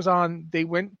focus was on, they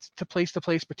went to place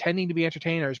pretending to be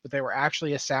entertainers, but they were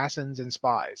actually assassins and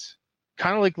spies.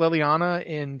 Kind of like Liliana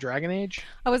in Dragon Age.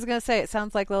 I was going to say, it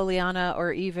sounds like Liliana,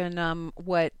 or even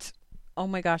oh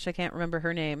my gosh, I can't remember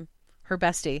her name. Her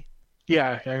bestie.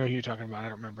 Yeah, I know who you're talking about. I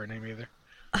don't remember her name either.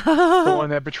 the one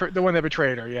that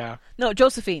betrayed her, yeah. No,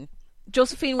 Josephine.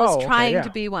 Josephine was trying to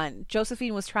be one.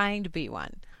 Josephine was trying to be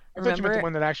one. I thought you meant the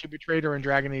one that actually betrayed her in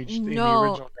Dragon Age, in the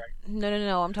original Dragon.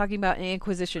 No. I'm talking about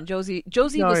Inquisition. Josie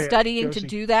was studying to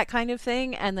do that kind of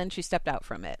thing, and then she stepped out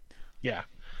from it. Yeah.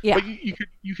 But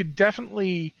you could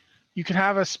definitely, you could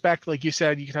have a spec, like you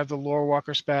said, you could have the Lore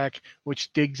Walker spec,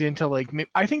 which digs into like,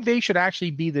 I think they should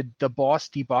actually be the boss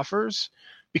debuffers,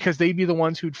 because they'd be the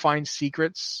ones who'd find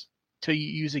secrets to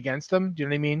use against them. Do you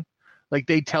know what I mean? Like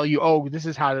they'd tell you, oh, this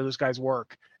is how those guys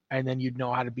work, and then you'd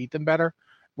know how to beat them better.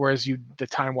 Whereas the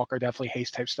Time Walker, definitely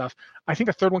haste type stuff. I think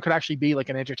the third one could actually be like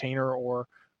an entertainer, or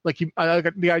like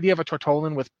the idea of a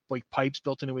Tortollan with like pipes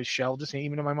built into his shell just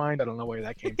came into my mind. I don't know where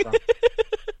that came from.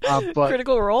 But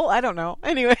Critical Role? I don't know.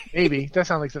 Anyway, maybe that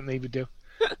sounds like something they would do.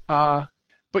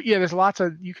 But yeah, there's lots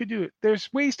of, you could do it.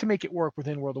 There's ways to make it work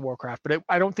within World of Warcraft, but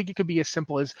I don't think it could be as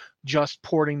simple as just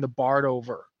porting the Bard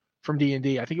over from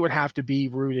D&D. I think it would have to be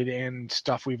rooted in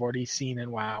stuff we've already seen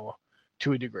in WoW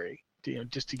to a degree,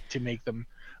 just to make them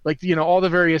like, all the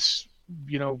various,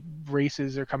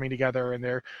 races are coming together,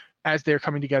 and as they're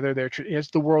coming together, as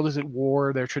the world is at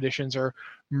war, their traditions are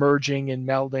merging and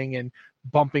melding and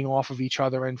bumping off of each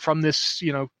other. And from this,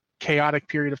 chaotic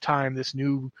period of time, this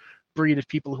new breed of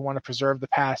people who want to preserve the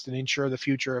past and ensure the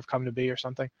future have come to be or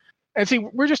something. And see,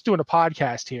 we're just doing a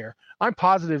podcast here. I'm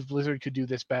positive Blizzard could do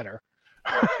this better.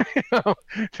 You know,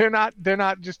 they're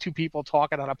not just two people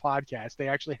talking on a podcast. They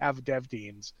actually have dev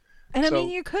teams. And So- I mean,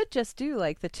 you could just do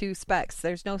like the 2 specs.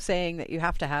 There's no saying that you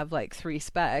have to have like 3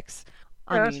 specs.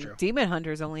 Yeah, I that's mean, true. Demon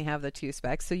Hunters only have the 2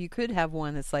 specs, so you could have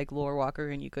one that's like Lore Walker,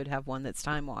 and you could have one that's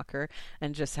Time Walker,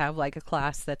 and just have like a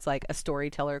class that's like a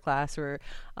storyteller class, or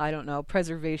I don't know,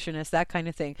 preservationist, that kind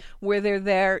of thing, where they're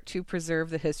there to preserve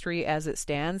the history as it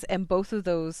stands. And both of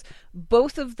those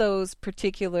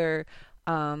particular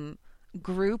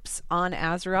groups on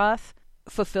Azeroth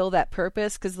fulfill that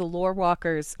purpose, because the lore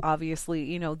walkers, obviously,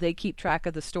 you know, they keep track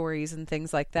of the stories and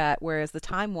things like that, whereas the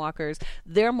time walkers,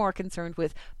 they're more concerned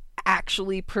with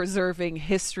actually preserving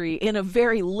history in a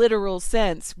very literal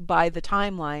sense by the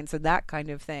timelines and that kind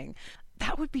of thing.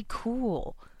 That would be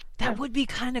cool. That would be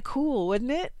kind of cool,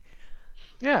 wouldn't it?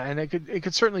 Yeah, and it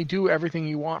could certainly do everything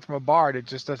you want from a bard. It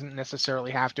just doesn't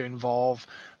necessarily have to involve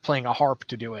playing a harp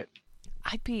to do it.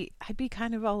 I'd be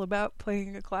kind of all about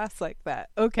playing a class like that.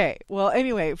 Okay. Well,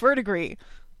 anyway, Verdigris,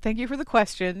 thank you for the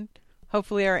question.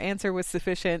 Hopefully our answer was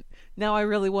sufficient. Now I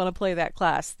really want to play that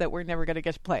class that we're never going to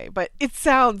get to play, but it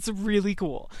sounds really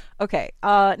cool. Okay.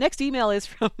 Next email is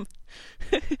from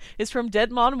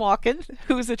Deadmon Walken,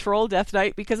 who's a troll Death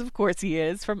Knight, because of course he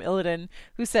is, from Illidan,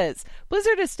 who says,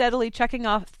 Blizzard is steadily checking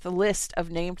off the list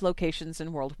of named locations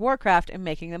in World of Warcraft and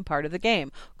making them part of the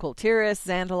game. Kul Tiras,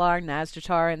 Zandalar,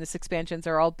 Nazjatar, and this expansions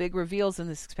are all big reveals in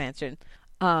this expansion.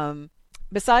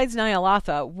 Besides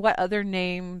Ny'alotha, what other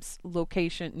named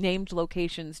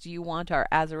locations do you want our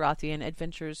Azerothian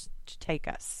adventures to take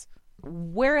us?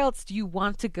 Where else do you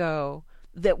want to go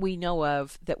that we know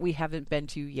of that we haven't been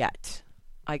to yet?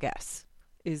 I guess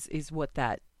is what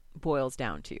that boils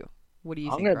down to. What do you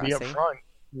think, I'm going to be Rossi?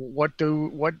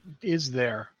 upfront. What is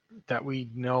there that we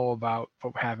know about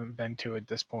but haven't been to at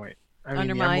this point? I mean, the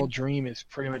Undermine. Emerald Dream is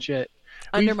pretty much it.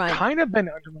 Undermine. We've kind of been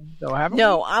Undermine, though, haven't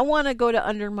No, we? I want to go to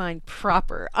Undermine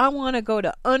proper. I want to go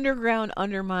to underground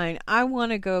Undermine. I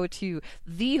want to go to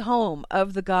the home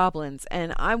of the goblins,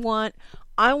 and I want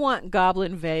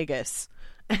Goblin Vegas.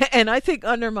 And I think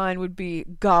Undermine would be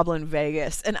Goblin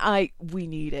Vegas, and we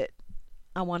need it.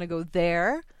 I want to go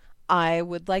there. I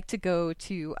would like to go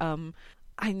to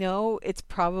I know it's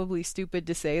probably stupid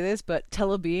to say this, but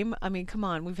Telebeam, I mean, come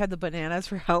on, we've had the bananas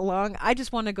for how long? I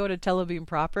just want to go to Telebeam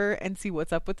proper and see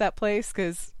what's up with that place,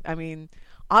 because, I mean,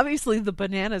 obviously the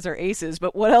bananas are aces,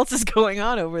 but what else is going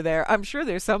on over there? I'm sure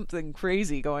there's something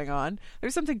crazy going on.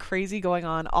 There's something crazy going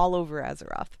on all over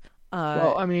Azeroth.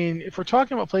 Well, I mean, if we're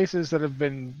talking about places that have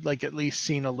been, like, at least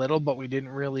seen a little, but we didn't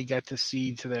really get to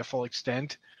see to their full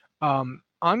extent, on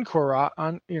Katet,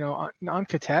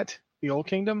 the Old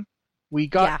Kingdom, we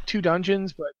got 2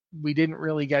 dungeons, but we didn't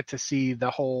really get to see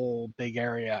the whole big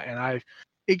area. And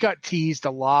it got teased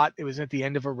a lot. It was at the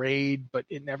end of a raid, but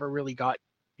it never really got,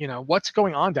 what's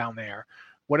going on down there?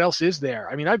 What else is there?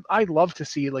 I mean, I'd love to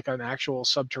see like an actual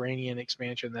subterranean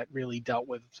expansion that really dealt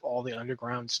with all the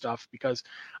underground stuff, because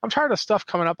I'm tired of stuff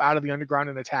coming up out of the underground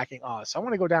and attacking us. I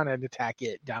want to go down and attack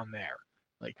it down there.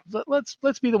 Like,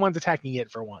 let's be the ones attacking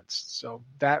it for once. So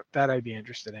that I'd be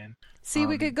interested in. See,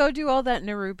 we could go do all that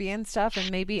Nerubian stuff, and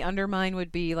maybe Undermine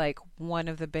would be like one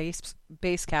of the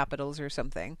base capitals or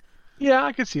something. Yeah,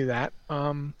 I could see that.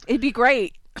 It'd be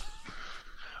great.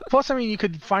 Plus, I mean, you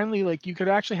could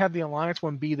actually have the Alliance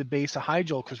one be the base of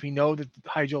Hyjal, because we know that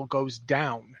Hyjal goes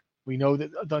down. We know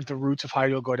that the roots of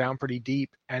Hyjal go down pretty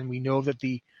deep, and we know that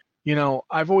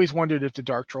I've always wondered if the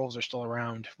Dark Trolls are still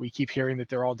around. We keep hearing that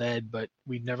they're all dead, but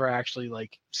we've never actually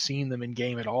seen them in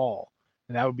game at all.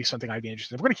 And that would be something I'd be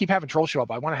interested in. If we're going to keep having trolls show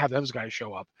up, I want to have those guys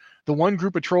show up. The one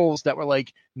group of trolls that were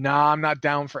like, nah, I'm not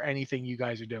down for anything you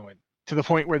guys are doing, to the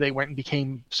point where they went and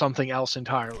became something else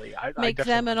entirely. Make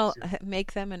them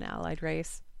an allied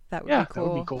race. That would be cool.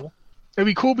 That would be cool. It'd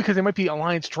be cool because they might be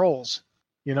Alliance trolls.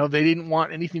 They didn't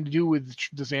want anything to do with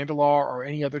the Zandalar or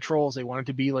any other trolls. They wanted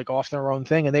to be like off their own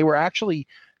thing. And they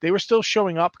were still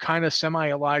showing up kind of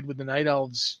semi-allied with the Night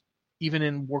Elves, even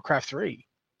in Warcraft 3.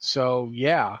 So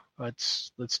yeah,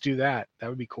 let's do that. That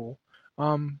would be cool.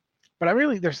 But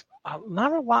there's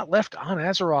not a lot left on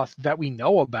Azeroth that we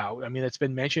know about. I mean, it's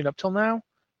been mentioned up till now.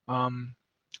 I'm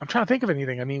trying to think of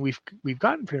anything. I mean, we've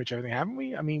gotten pretty much everything, haven't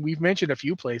we? I mean, we've mentioned a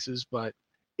few places, but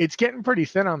it's getting pretty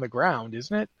thin on the ground,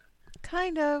 isn't it?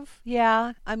 Kind of,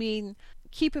 yeah. I mean,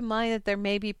 keep in mind that there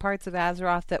may be parts of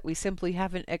Azeroth that we simply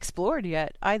haven't explored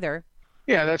yet either.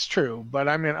 Yeah, that's true. But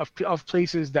I mean, of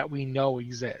places that we know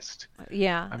exist.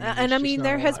 Yeah, I mean,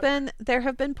 there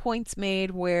have been points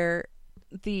made where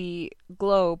the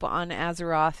globe on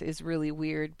Azeroth is really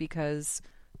weird, because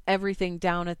everything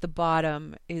down at the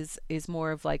bottom is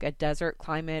more of like a desert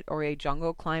climate or a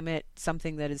jungle climate,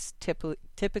 something that is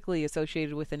typically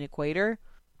associated with an equator,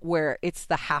 where it's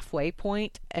the halfway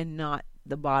point and not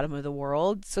the bottom of the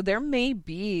world. So there may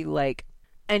be like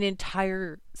an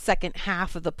entire second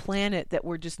half of the planet that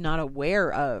we're just not aware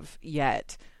of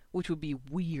yet, which would be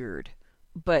weird.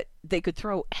 But they could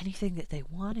throw anything that they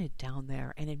wanted down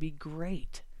there and it'd be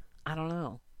great. I don't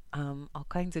know. All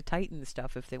kinds of Titan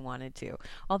stuff if they wanted to.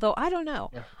 Although, I don't know.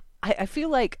 Yeah. I feel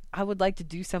like I would like to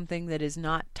do something that is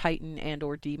not Titan and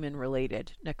or Demon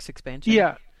related next expansion.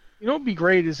 Yeah. You know what would be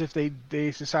great is if they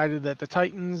decided that the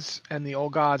Titans and the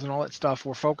Old Gods and all that stuff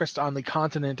were focused on the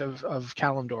continent of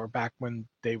Kalimdor back when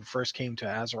they first came to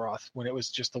Azeroth, when it was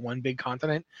just the one big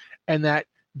continent, and that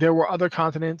there were other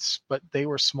continents, but they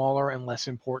were smaller and less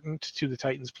important to the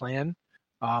Titans' plan,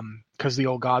 because the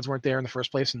Old Gods weren't there in the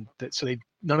first place, and so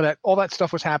none of that, all that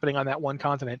stuff was happening on that one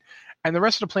continent, and the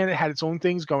rest of the planet had its own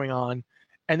things going on,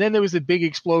 and then there was a big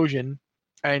explosion,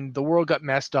 and the world got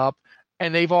messed up,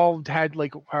 and they've all had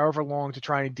like however long to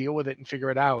try and deal with it and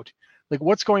figure it out. Like,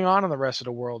 what's going on in the rest of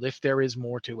the world if there is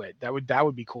more to it? That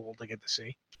would be cool to get to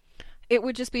see. It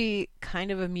would just be kind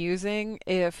of amusing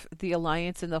if the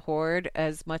Alliance and the Horde,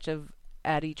 as much of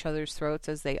at each other's throats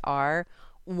as they are,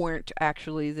 weren't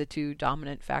actually the two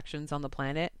dominant factions on the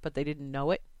planet, but they didn't know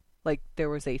it. Like, there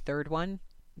was a third one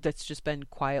that's just been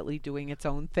quietly doing its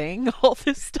own thing all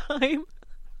this time.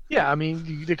 Yeah, I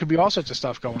mean, there could be all sorts of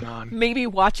stuff going on. Maybe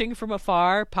watching from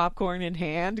afar, popcorn in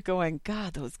hand, going,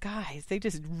 God, those guys, they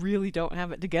just really don't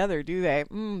have it together, do they?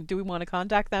 Do we want to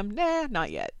contact them? Nah, not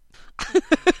yet.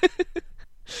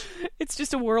 It's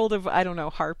just a world of, I don't know,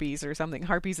 harpies or something.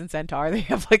 Harpies and Centaur, they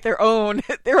have like their own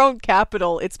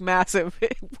capital. It's massive.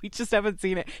 We just haven't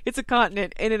seen it. It's a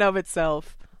continent in and of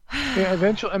itself. Yeah,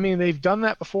 eventually, I mean, they've done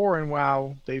that before in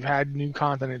WoW. They've had new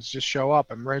continents just show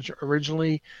up. And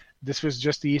originally, this was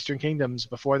just the Eastern Kingdoms.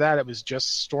 Before that, it was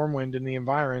just Stormwind and the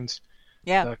environs.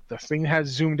 Yeah. The thing has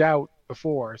zoomed out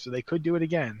before, so they could do it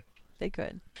again. They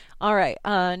could. All right.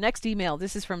 Next email.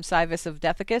 This is from Civus of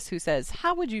Dethicus, who says,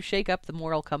 how would you shake up the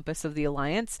moral compass of the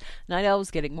Alliance? Night Elves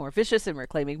getting more vicious and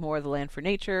reclaiming more of the land for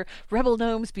nature. Rebel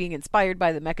Gnomes being inspired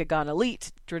by the Mechagon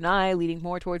elite. Draenei leading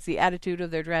more towards the attitude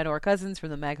of their Draenor cousins from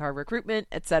the Mag'har recruitment,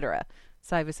 etc.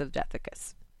 Civus of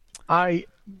Dethicus.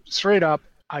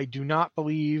 I do not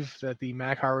believe that the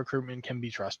Mag'har recruitment can be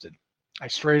trusted.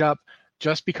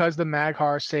 Just because the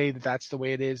Mag'har say that that's the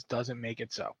way it is, doesn't make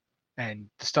it so. And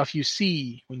the stuff you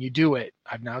see when you do it,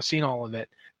 I've now seen all of it,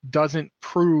 doesn't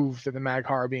prove that the Mag'har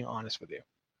are being honest with you.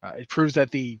 It proves that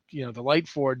the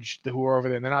Lightforged, who are over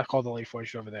there, they're not called the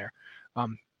Lightforged over there.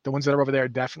 The ones that are over there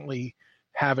definitely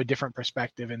have a different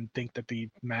perspective and think that the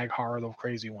Mag'har are the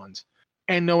crazy ones.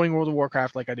 And knowing World of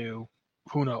Warcraft like I do,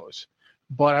 who knows?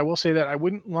 But I will say that I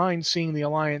wouldn't mind seeing the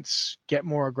Alliance get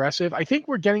more aggressive. I think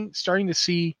we're starting to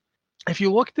see, if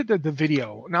you looked at the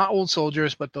video, not Old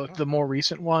Soldiers, but the more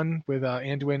recent one with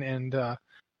Anduin and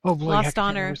Lost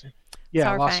Honor. Yeah,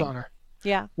 Saurfang. Lost Honor.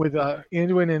 Yeah. With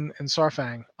Anduin and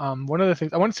Saurfang. One of the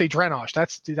things I want to say, Dranosh.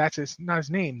 That's not his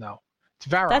name though. It's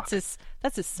Varrock.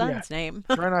 That's his son's name.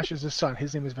 Dranosh is his son.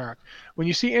 His name is Varrock. When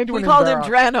you see Anduin, we called him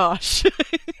Dranosh.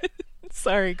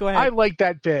 Sorry, go ahead. I like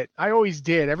that bit. I always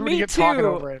did. Everybody kept talking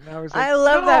over it. And I was like, I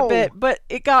love that bit, but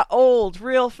it got old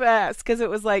real fast because it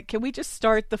was like, can we just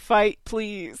start the fight,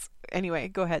 please? Anyway,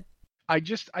 go ahead. I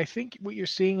think what you're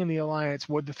seeing in the Alliance,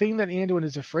 the thing that Anduin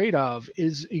is afraid of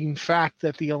is, in fact,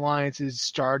 that the Alliance is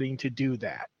starting to do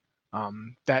that.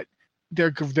 That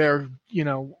they're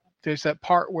there's that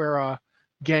part where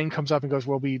Gang comes up and goes,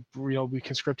 we'll be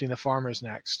conscripting the farmers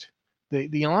next.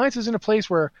 The Alliance is in a place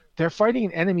where they're fighting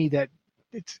an enemy that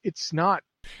it's not.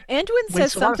 Anduin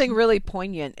says something really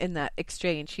poignant in that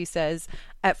exchange. He says,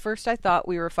 at first I thought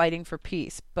we were fighting for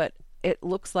peace, but it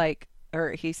looks like,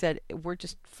 or he said, we're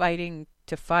just fighting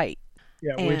to fight.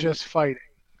 Yeah, we're just fighting.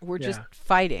 We're just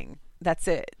fighting. That's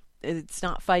it. It's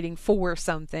not fighting for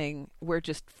something. We're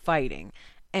just fighting.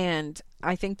 And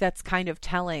I think that's kind of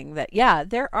telling that, yeah,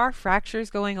 there are fractures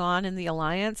going on in the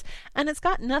Alliance, and it's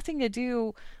got nothing to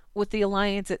do with the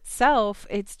Alliance itself.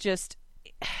 It's just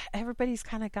everybody's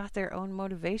kind of got their own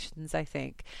motivations, I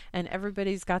think, and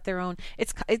everybody's got their own.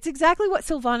 It's exactly what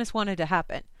Sylvanas wanted to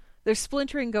happen. There's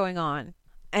splintering going on,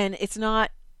 and it's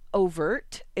not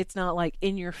overt. It's not like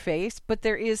in your face, but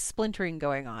there is splintering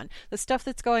going on. The stuff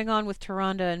that's going on with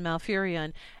Tyrande and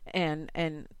Malfurion and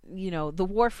the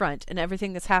Warfront and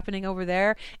everything that's happening over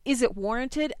there, is it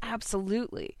warranted?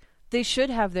 Absolutely. They should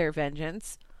have their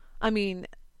vengeance. I mean,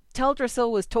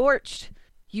 Teldrassil was torched.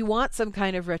 You want some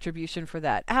kind of retribution for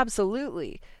that.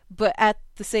 Absolutely. But at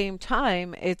the same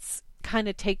time, it's kind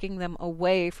of taking them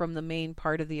away from the main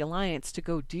part of the alliance to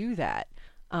go do that.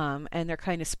 And they're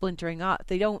kind of splintering up.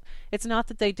 It's not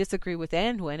that they disagree with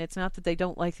Anduin. It's not that they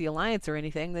don't like the alliance or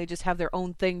anything. They just have their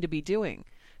own thing to be doing.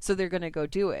 So they're going to go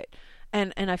do it.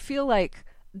 And I feel like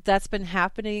that's been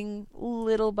happening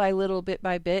little by little, bit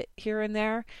by bit, here and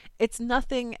there. It's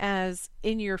nothing as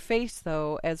in your face,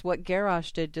 though, as what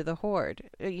Garrosh did to the Horde,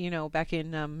 back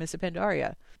in Miss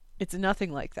Pandaria. It's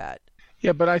nothing like that.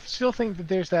 Yeah, but I still think that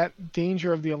there's that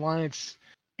danger of the alliance.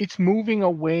 It's moving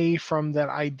away from that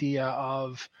idea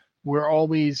of we're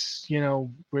always,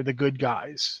 we're the good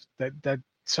guys that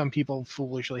some people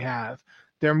foolishly have.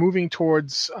 They're moving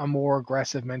towards a more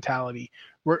aggressive mentality.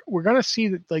 We're going to see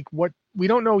that, like, what we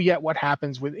don't know yet what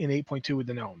happens in 8.2 with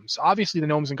the gnomes. Obviously, the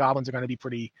gnomes and goblins are going to be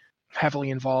pretty heavily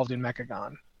involved in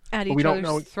Mechagon. At each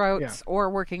other's throats, or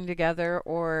working together,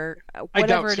 or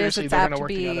whatever it is that's apt to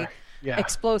be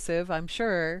explosive, I'm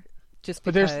sure. Just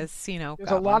because, there's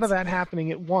goblins. A lot of that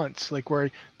happening at once, like where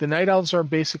the Night Elves are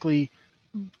basically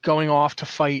going off to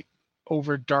fight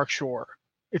over Darkshore.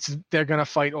 They're going to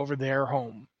fight over their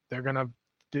home. They're going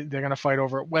to fight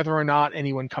over it, whether or not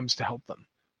anyone comes to help them.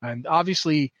 And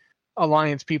obviously,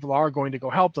 Alliance people are going to go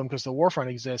help them because the Warfront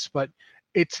exists, but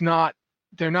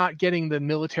they're not getting the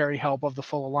military help of the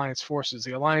full Alliance forces.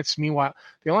 The Alliance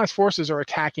forces are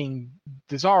attacking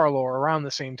the Dazar'alor around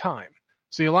the same time.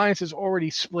 So the Alliance is already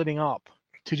splitting up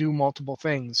to do multiple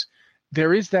things.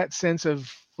 There is that sense of,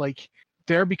 like,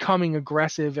 they're becoming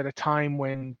aggressive at a time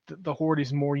when the Horde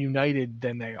is more united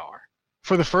than they are.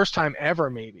 For the first time ever,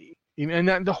 maybe. And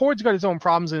the Horde's got its own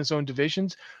problems and its own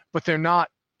divisions, but they're not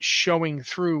showing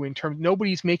through in terms...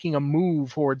 Nobody's making a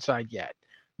move Horde side yet.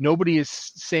 Nobody is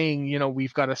saying,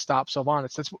 we've got to stop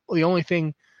Sylvanas. That's the only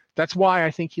thing. That's why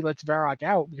I think he lets Varrock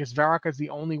out, because Varrock is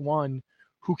the only one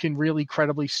who can really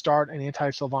credibly start an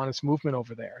anti-Sylvanas movement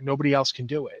over there. Nobody else can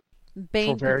do it.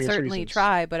 Bane could certainly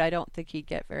try, but I don't think he'd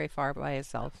get very far by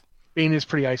himself. Bane is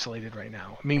pretty isolated right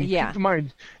now. I mean, yeah. Keep in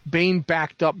mind, Bane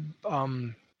backed up,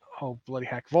 bloody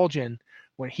heck, Vol'jin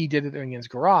when he did it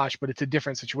against Garrosh, but it's a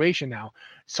different situation now.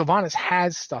 Sylvanas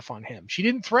has stuff on him. She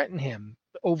didn't threaten him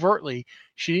overtly.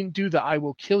 She didn't do the "I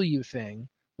will kill you" thing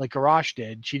like Garrosh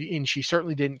did. She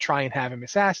certainly didn't try and have him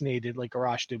assassinated like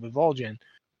Garrosh did with Vol'jin.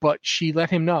 But she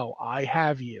let him know, I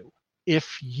have you.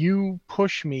 If you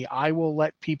push me, I will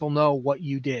let people know what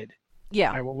you did.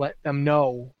 Yeah. I will let them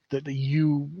know that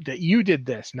you did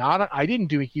this. I didn't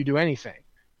do anything.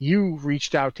 You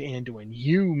reached out to Anduin.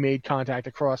 You made contact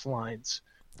across lines.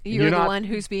 You're the one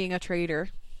who's being a traitor.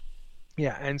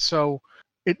 Yeah, and so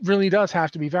it really does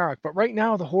have to be Varrock. But right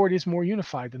now, the Horde is more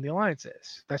unified than the Alliance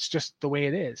is. That's just the way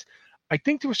it is. I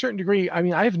think to a certain degree, I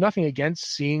mean, I have nothing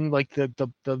against seeing like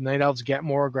the Night Elves get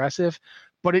more aggressive,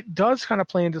 but it does kind of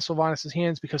play into Sylvanas'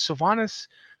 hands because Sylvanas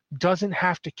doesn't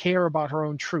have to care about her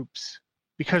own troops.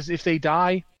 Because if they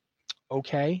die,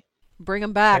 okay. Bring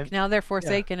them back. Now they're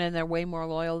Forsaken and they're way more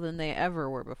loyal than they ever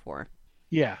were before.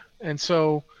 Yeah, and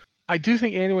so I do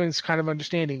think Anduin's kind of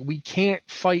understanding we can't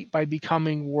fight by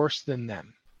becoming worse than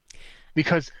them.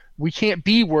 Because we can't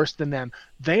be worse than them.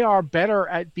 They are better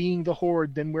at being the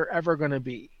Horde than we're ever going to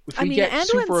be. If we get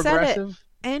super aggressive...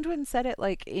 Anduin said it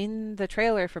like in the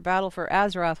trailer for Battle for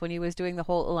Azeroth when he was doing the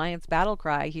whole Alliance battle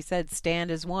cry. He said,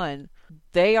 stand as one.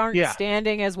 They aren't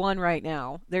standing as one right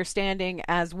now. They're standing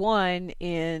as one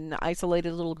in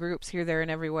isolated little groups here, there, and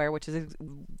everywhere,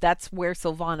 that's where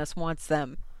Sylvanas wants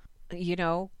them.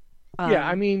 Yeah,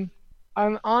 I mean,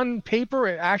 on paper,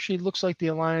 it actually looks like the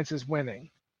Alliance is winning.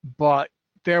 But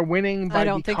they're winning by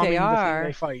becoming the thing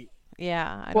they fight.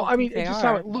 Yeah. It's just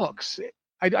how it looks.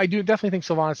 I do definitely think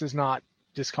Sylvanas is not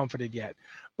discomfited yet.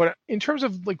 But in terms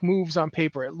of like moves on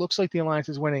paper, it looks like the Alliance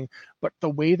is winning. But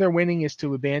the way they're winning is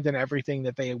to abandon everything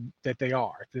that they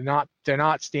are. They're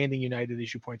not standing united,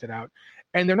 as you pointed out,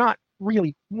 and they're not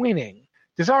really winning.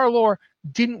 Dazar'alor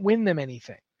didn't win them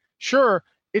anything. Sure,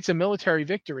 it's a military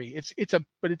victory.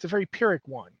 But it's a very Pyrrhic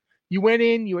one. You went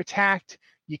in, you attacked.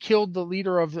 You killed the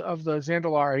leader of the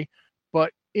Zandalari,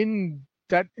 but in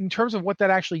terms of what that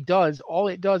actually does, all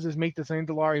it does is make the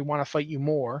Zandalari want to fight you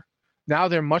more. Now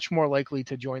they're much more likely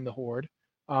to join the Horde,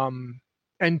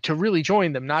 and to really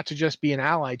join them, not to just be an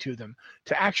ally to them,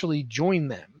 to actually join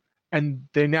them. And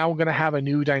they're now going to have a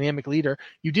new dynamic leader.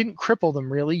 You didn't cripple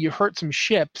them, really. You hurt some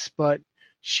ships, but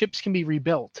ships can be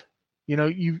rebuilt.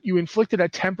 You inflicted a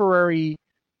temporary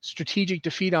strategic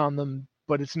defeat on them,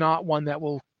 but it's not one that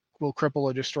will cripple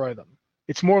or destroy them.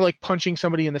 It's more like punching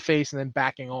somebody in the face and then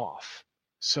backing off.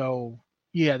 So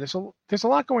yeah, there's a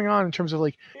lot going on in terms of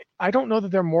like, I don't know that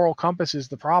their moral compass is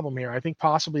the problem here. I think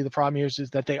possibly the problem here is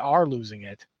that they are losing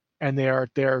it. and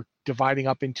they're dividing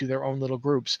up into their own little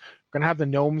groups. We're going to have the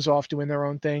gnomes off doing their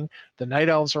own thing. The night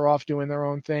elves are off doing their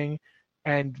own thing.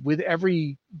 And with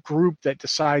every group that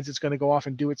decides it's going to go off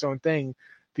and do its own thing,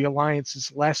 the Alliance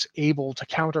is less able to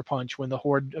counterpunch when the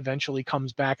Horde eventually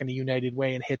comes back in a united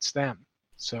way and hits them.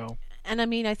 So, and I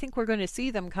mean, I think we're going to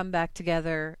see them come back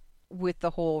together with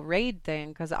the whole raid thing,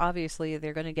 because obviously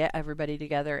they're going to get everybody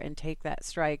together and take that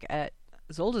strike at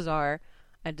Zuldazar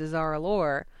and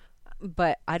Dazar'alor.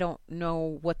 But I don't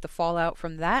know what the fallout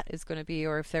from that is going to be,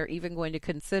 or if they're even going to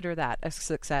consider that a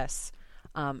success.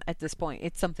 At this point,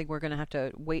 it's something we're going to have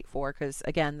to wait for, because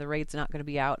again, the raid's not going to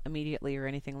be out immediately or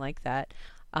anything like that.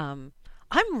 I'm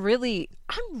really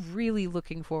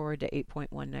looking forward to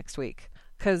 8.1 next week,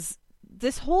 because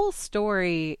this whole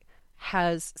story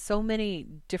has so many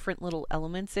different little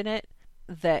elements in it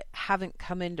that haven't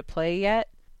come into play yet.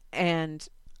 And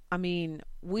I mean,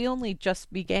 we only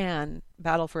just began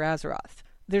Battle for Azeroth.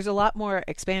 There's a lot more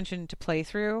expansion to play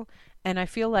through, and I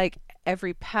feel like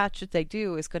every patch that they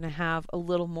do is going to have a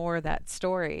little more of that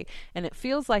story. And it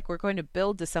feels like we're going to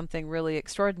build to something really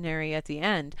extraordinary at the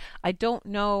end. I don't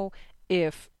know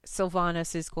if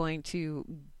Sylvanas is going to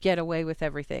get away with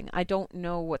everything. I don't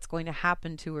know what's going to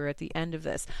happen to her at the end of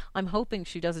this. I'm hoping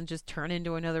she doesn't just turn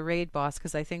into another raid boss,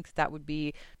 because I think that would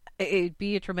be, it'd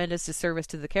be a tremendous disservice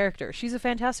to the character. She's a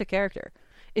fantastic character.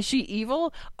 Is she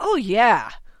evil? Oh yeah.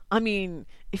 I mean,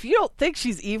 if you don't think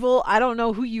she's evil, I don't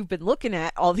know who you've been looking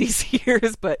at all these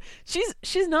years, but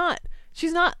she's not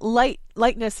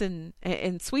lightness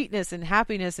and sweetness and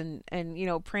happiness and you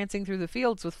know, prancing through the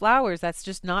fields with flowers. That's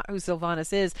just not who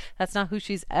Sylvanas is. That's not who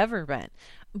she's ever been.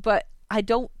 But I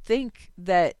don't think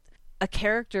that a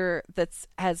character that's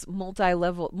as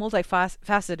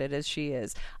multifaceted as she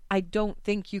is, I don't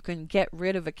think you can get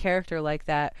rid of a character like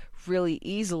that really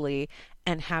easily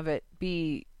and have it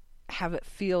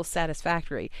feel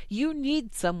satisfactory. You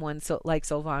need someone like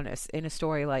Sylvanas in a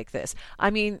story like this.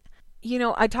 I mean, you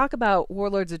know, I talk about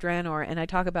Warlords of Draenor and I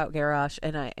talk about Garrosh,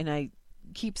 and I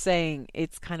keep saying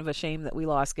it's kind of a shame that we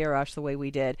lost Garrosh the way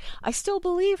we did. I still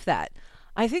believe that.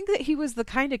 I think that he was the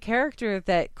kind of character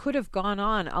that could have gone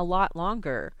on a lot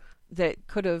longer, that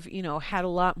could have, you know, had a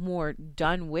lot more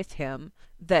done with him,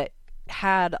 that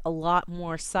had a lot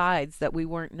more sides that we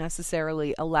weren't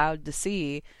necessarily allowed to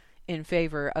see, in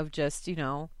favor of just, you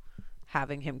know,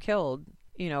 having him killed,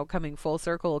 you know, coming full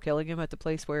circle, killing him at the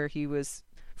place where he was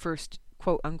first,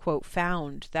 quote unquote,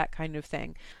 found, that kind of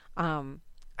thing. I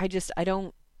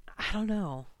don't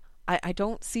know. I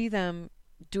don't see them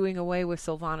doing away with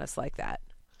Sylvanas like that.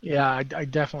 Yeah, I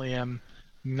definitely am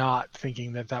not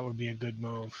thinking that would be a good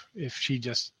move if she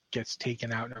just gets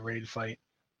taken out in a raid fight.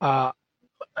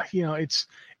 You know, it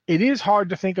is hard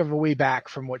to think of a way back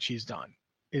from what she's done.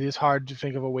 It is hard to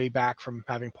think of a way back from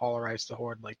having polarized the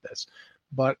Horde like this.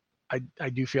 But I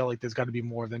do feel like there's got to be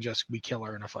more than just we kill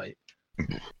her in a fight.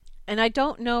 And I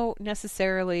don't know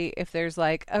necessarily if there's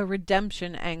like a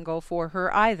redemption angle for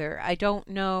her either. I don't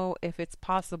know if it's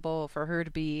possible for her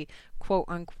to be, quote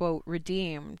unquote,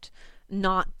 redeemed,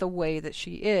 not the way that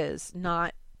she is,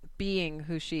 not being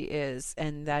who she is,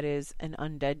 and that is an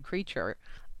undead creature.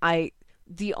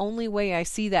 The only way I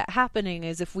see that happening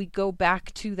is if we go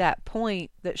back to that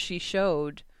point that she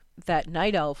showed that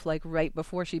night elf, like right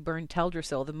before she burned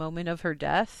Teldrassil, the moment of her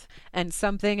death, and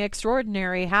something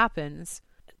extraordinary happens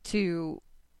to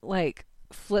like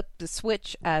flip the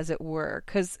switch, as it were,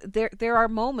 because there are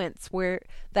moments where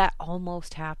that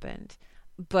almost happened,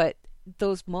 but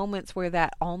those moments where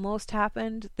that almost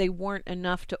happened, they weren't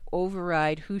enough to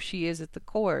override who she is at the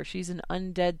core. She's an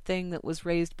undead thing that was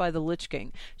raised by the Lich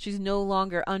King. She's no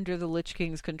longer under the Lich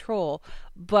King's control,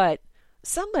 but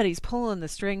somebody's pulling the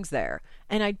strings there,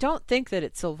 and I don't think that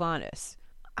it's Sylvanas.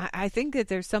 I think that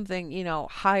there's something, you know,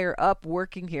 higher up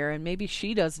working here, and maybe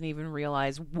she doesn't even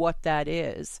realize what that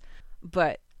is.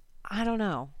 But I don't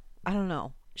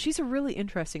know. She's a really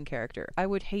interesting character. I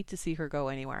would hate to see her go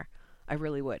anywhere. I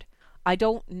really would. I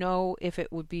don't know if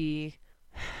it would be...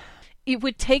 It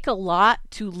would take a lot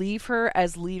to leave her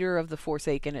as leader of the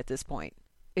Forsaken at this point.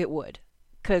 It would.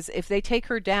 Because if they take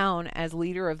her down as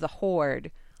leader of the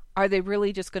Horde, are they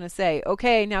really just going to say,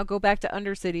 okay, now go back to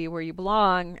Undercity where you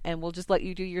belong, and we'll just let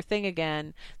you do your thing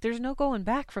again? There's no going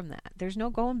back from that. There's no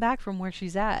going back from where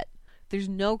she's at. There's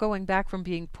no going back from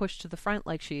being pushed to the front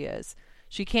like she is.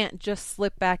 She can't just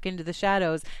slip back into the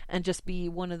shadows and just be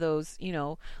one of those, you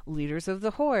know, leaders of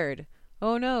the Horde.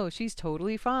 Oh no, she's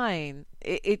totally fine.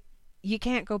 You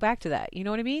can't go back to that. You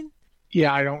know what I mean?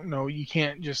 Yeah, I don't know. You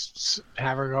can't just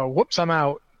have her go, whoops, I'm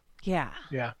out. Yeah.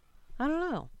 Yeah. I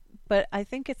don't know. But I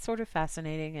think it's sort of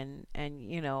fascinating,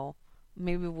 and you know,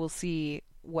 maybe we'll see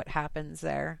what happens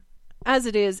there. as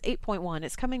it is, 8.1.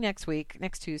 It's coming next week,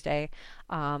 next Tuesday.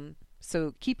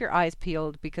 So keep your eyes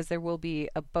peeled because there will be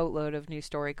a boatload of new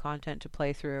story content to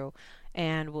play through.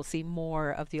 And we'll see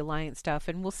more of the Alliance stuff.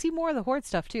 And we'll see more of the Horde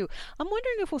stuff, too. I'm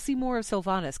wondering if we'll see more of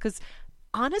Sylvanas. Because,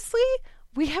 honestly,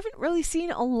 we haven't really seen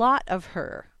a lot of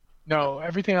her. No,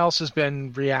 everything else has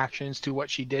been reactions to what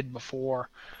she did before.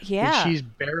 Yeah. And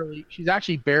she's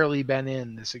actually barely been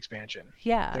in this expansion.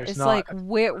 Yeah. There's it's not like,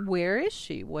 where is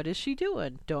she? What is she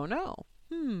doing? Don't know.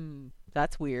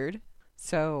 That's weird.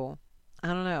 So, I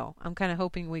don't know. I'm kind of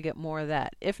hoping we get more of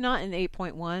that. If not in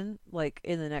 8.1, like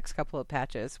in the next couple of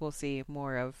patches, we'll see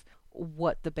more of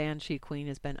what the Banshee Queen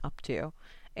has been up to.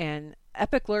 And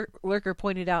Epic Lurker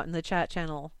pointed out in the chat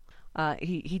channel,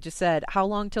 he just said, how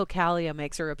long till Kalia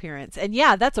makes her appearance? And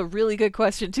yeah, that's a really good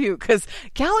question too, because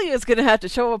Kalia is going to have to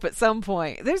show up at some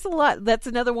point. There's a lot. That's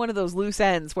another one of those loose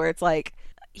ends where it's like,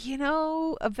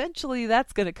 eventually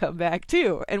that's going to come back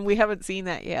too. And we haven't seen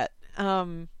that yet.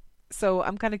 So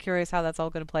I'm kind of curious how that's all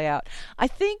going to play out. I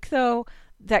think, though,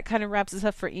 that kind of wraps us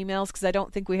up for emails because I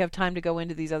don't think we have time to go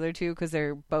into these other two because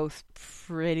they're both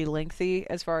pretty lengthy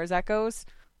as far as that goes.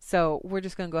 So we're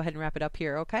just going to go ahead and wrap it up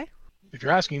here, okay? If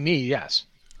you're asking me, yes.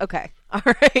 Okay. All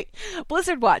right.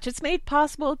 Blizzard Watch. It's made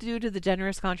possible due to the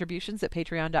generous contributions at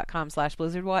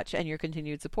patreon.com/BlizzardWatch, and your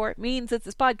continued support means that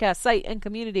this podcast site and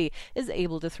community is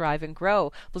able to thrive and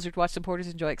grow. Blizzard Watch supporters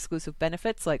enjoy exclusive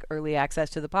benefits like early access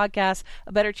to the podcast,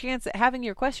 a better chance at having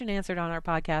your question answered on our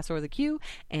podcast or the queue,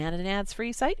 and an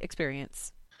ads-free site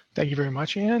experience. Thank you very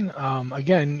much, Ann.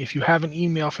 Again, if you have an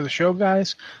email for the show,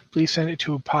 guys, please send it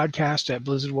to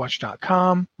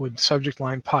podcast@blizzardwatch.com with subject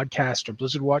line podcast or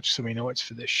Blizzard Watch so we know it's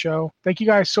for this show. Thank you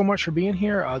guys so much for being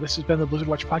here. This has been the Blizzard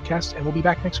Watch podcast, and we'll be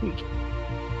back next week.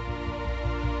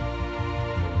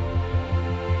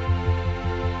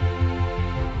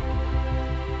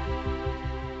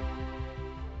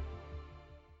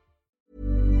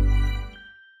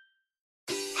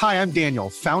 Hi, I'm Daniel,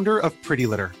 founder of Pretty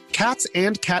Litter. Cats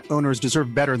and cat owners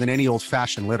deserve better than any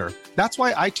old-fashioned litter. That's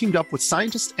why I teamed up with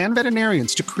scientists and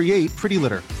veterinarians to create Pretty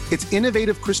Litter. Its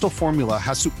innovative crystal formula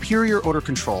has superior odor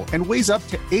control and weighs up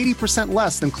to 80%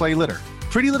 less than clay litter.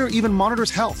 Pretty Litter even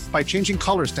monitors health by changing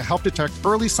colors to help detect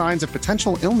early signs of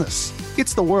potential illness.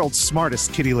 It's the world's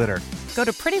smartest kitty litter. Go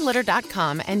to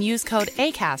prettylitter.com and use code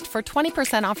ACAST for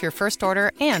 20% off your first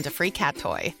order and a free cat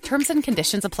toy. Terms and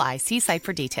conditions apply. See site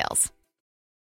for details.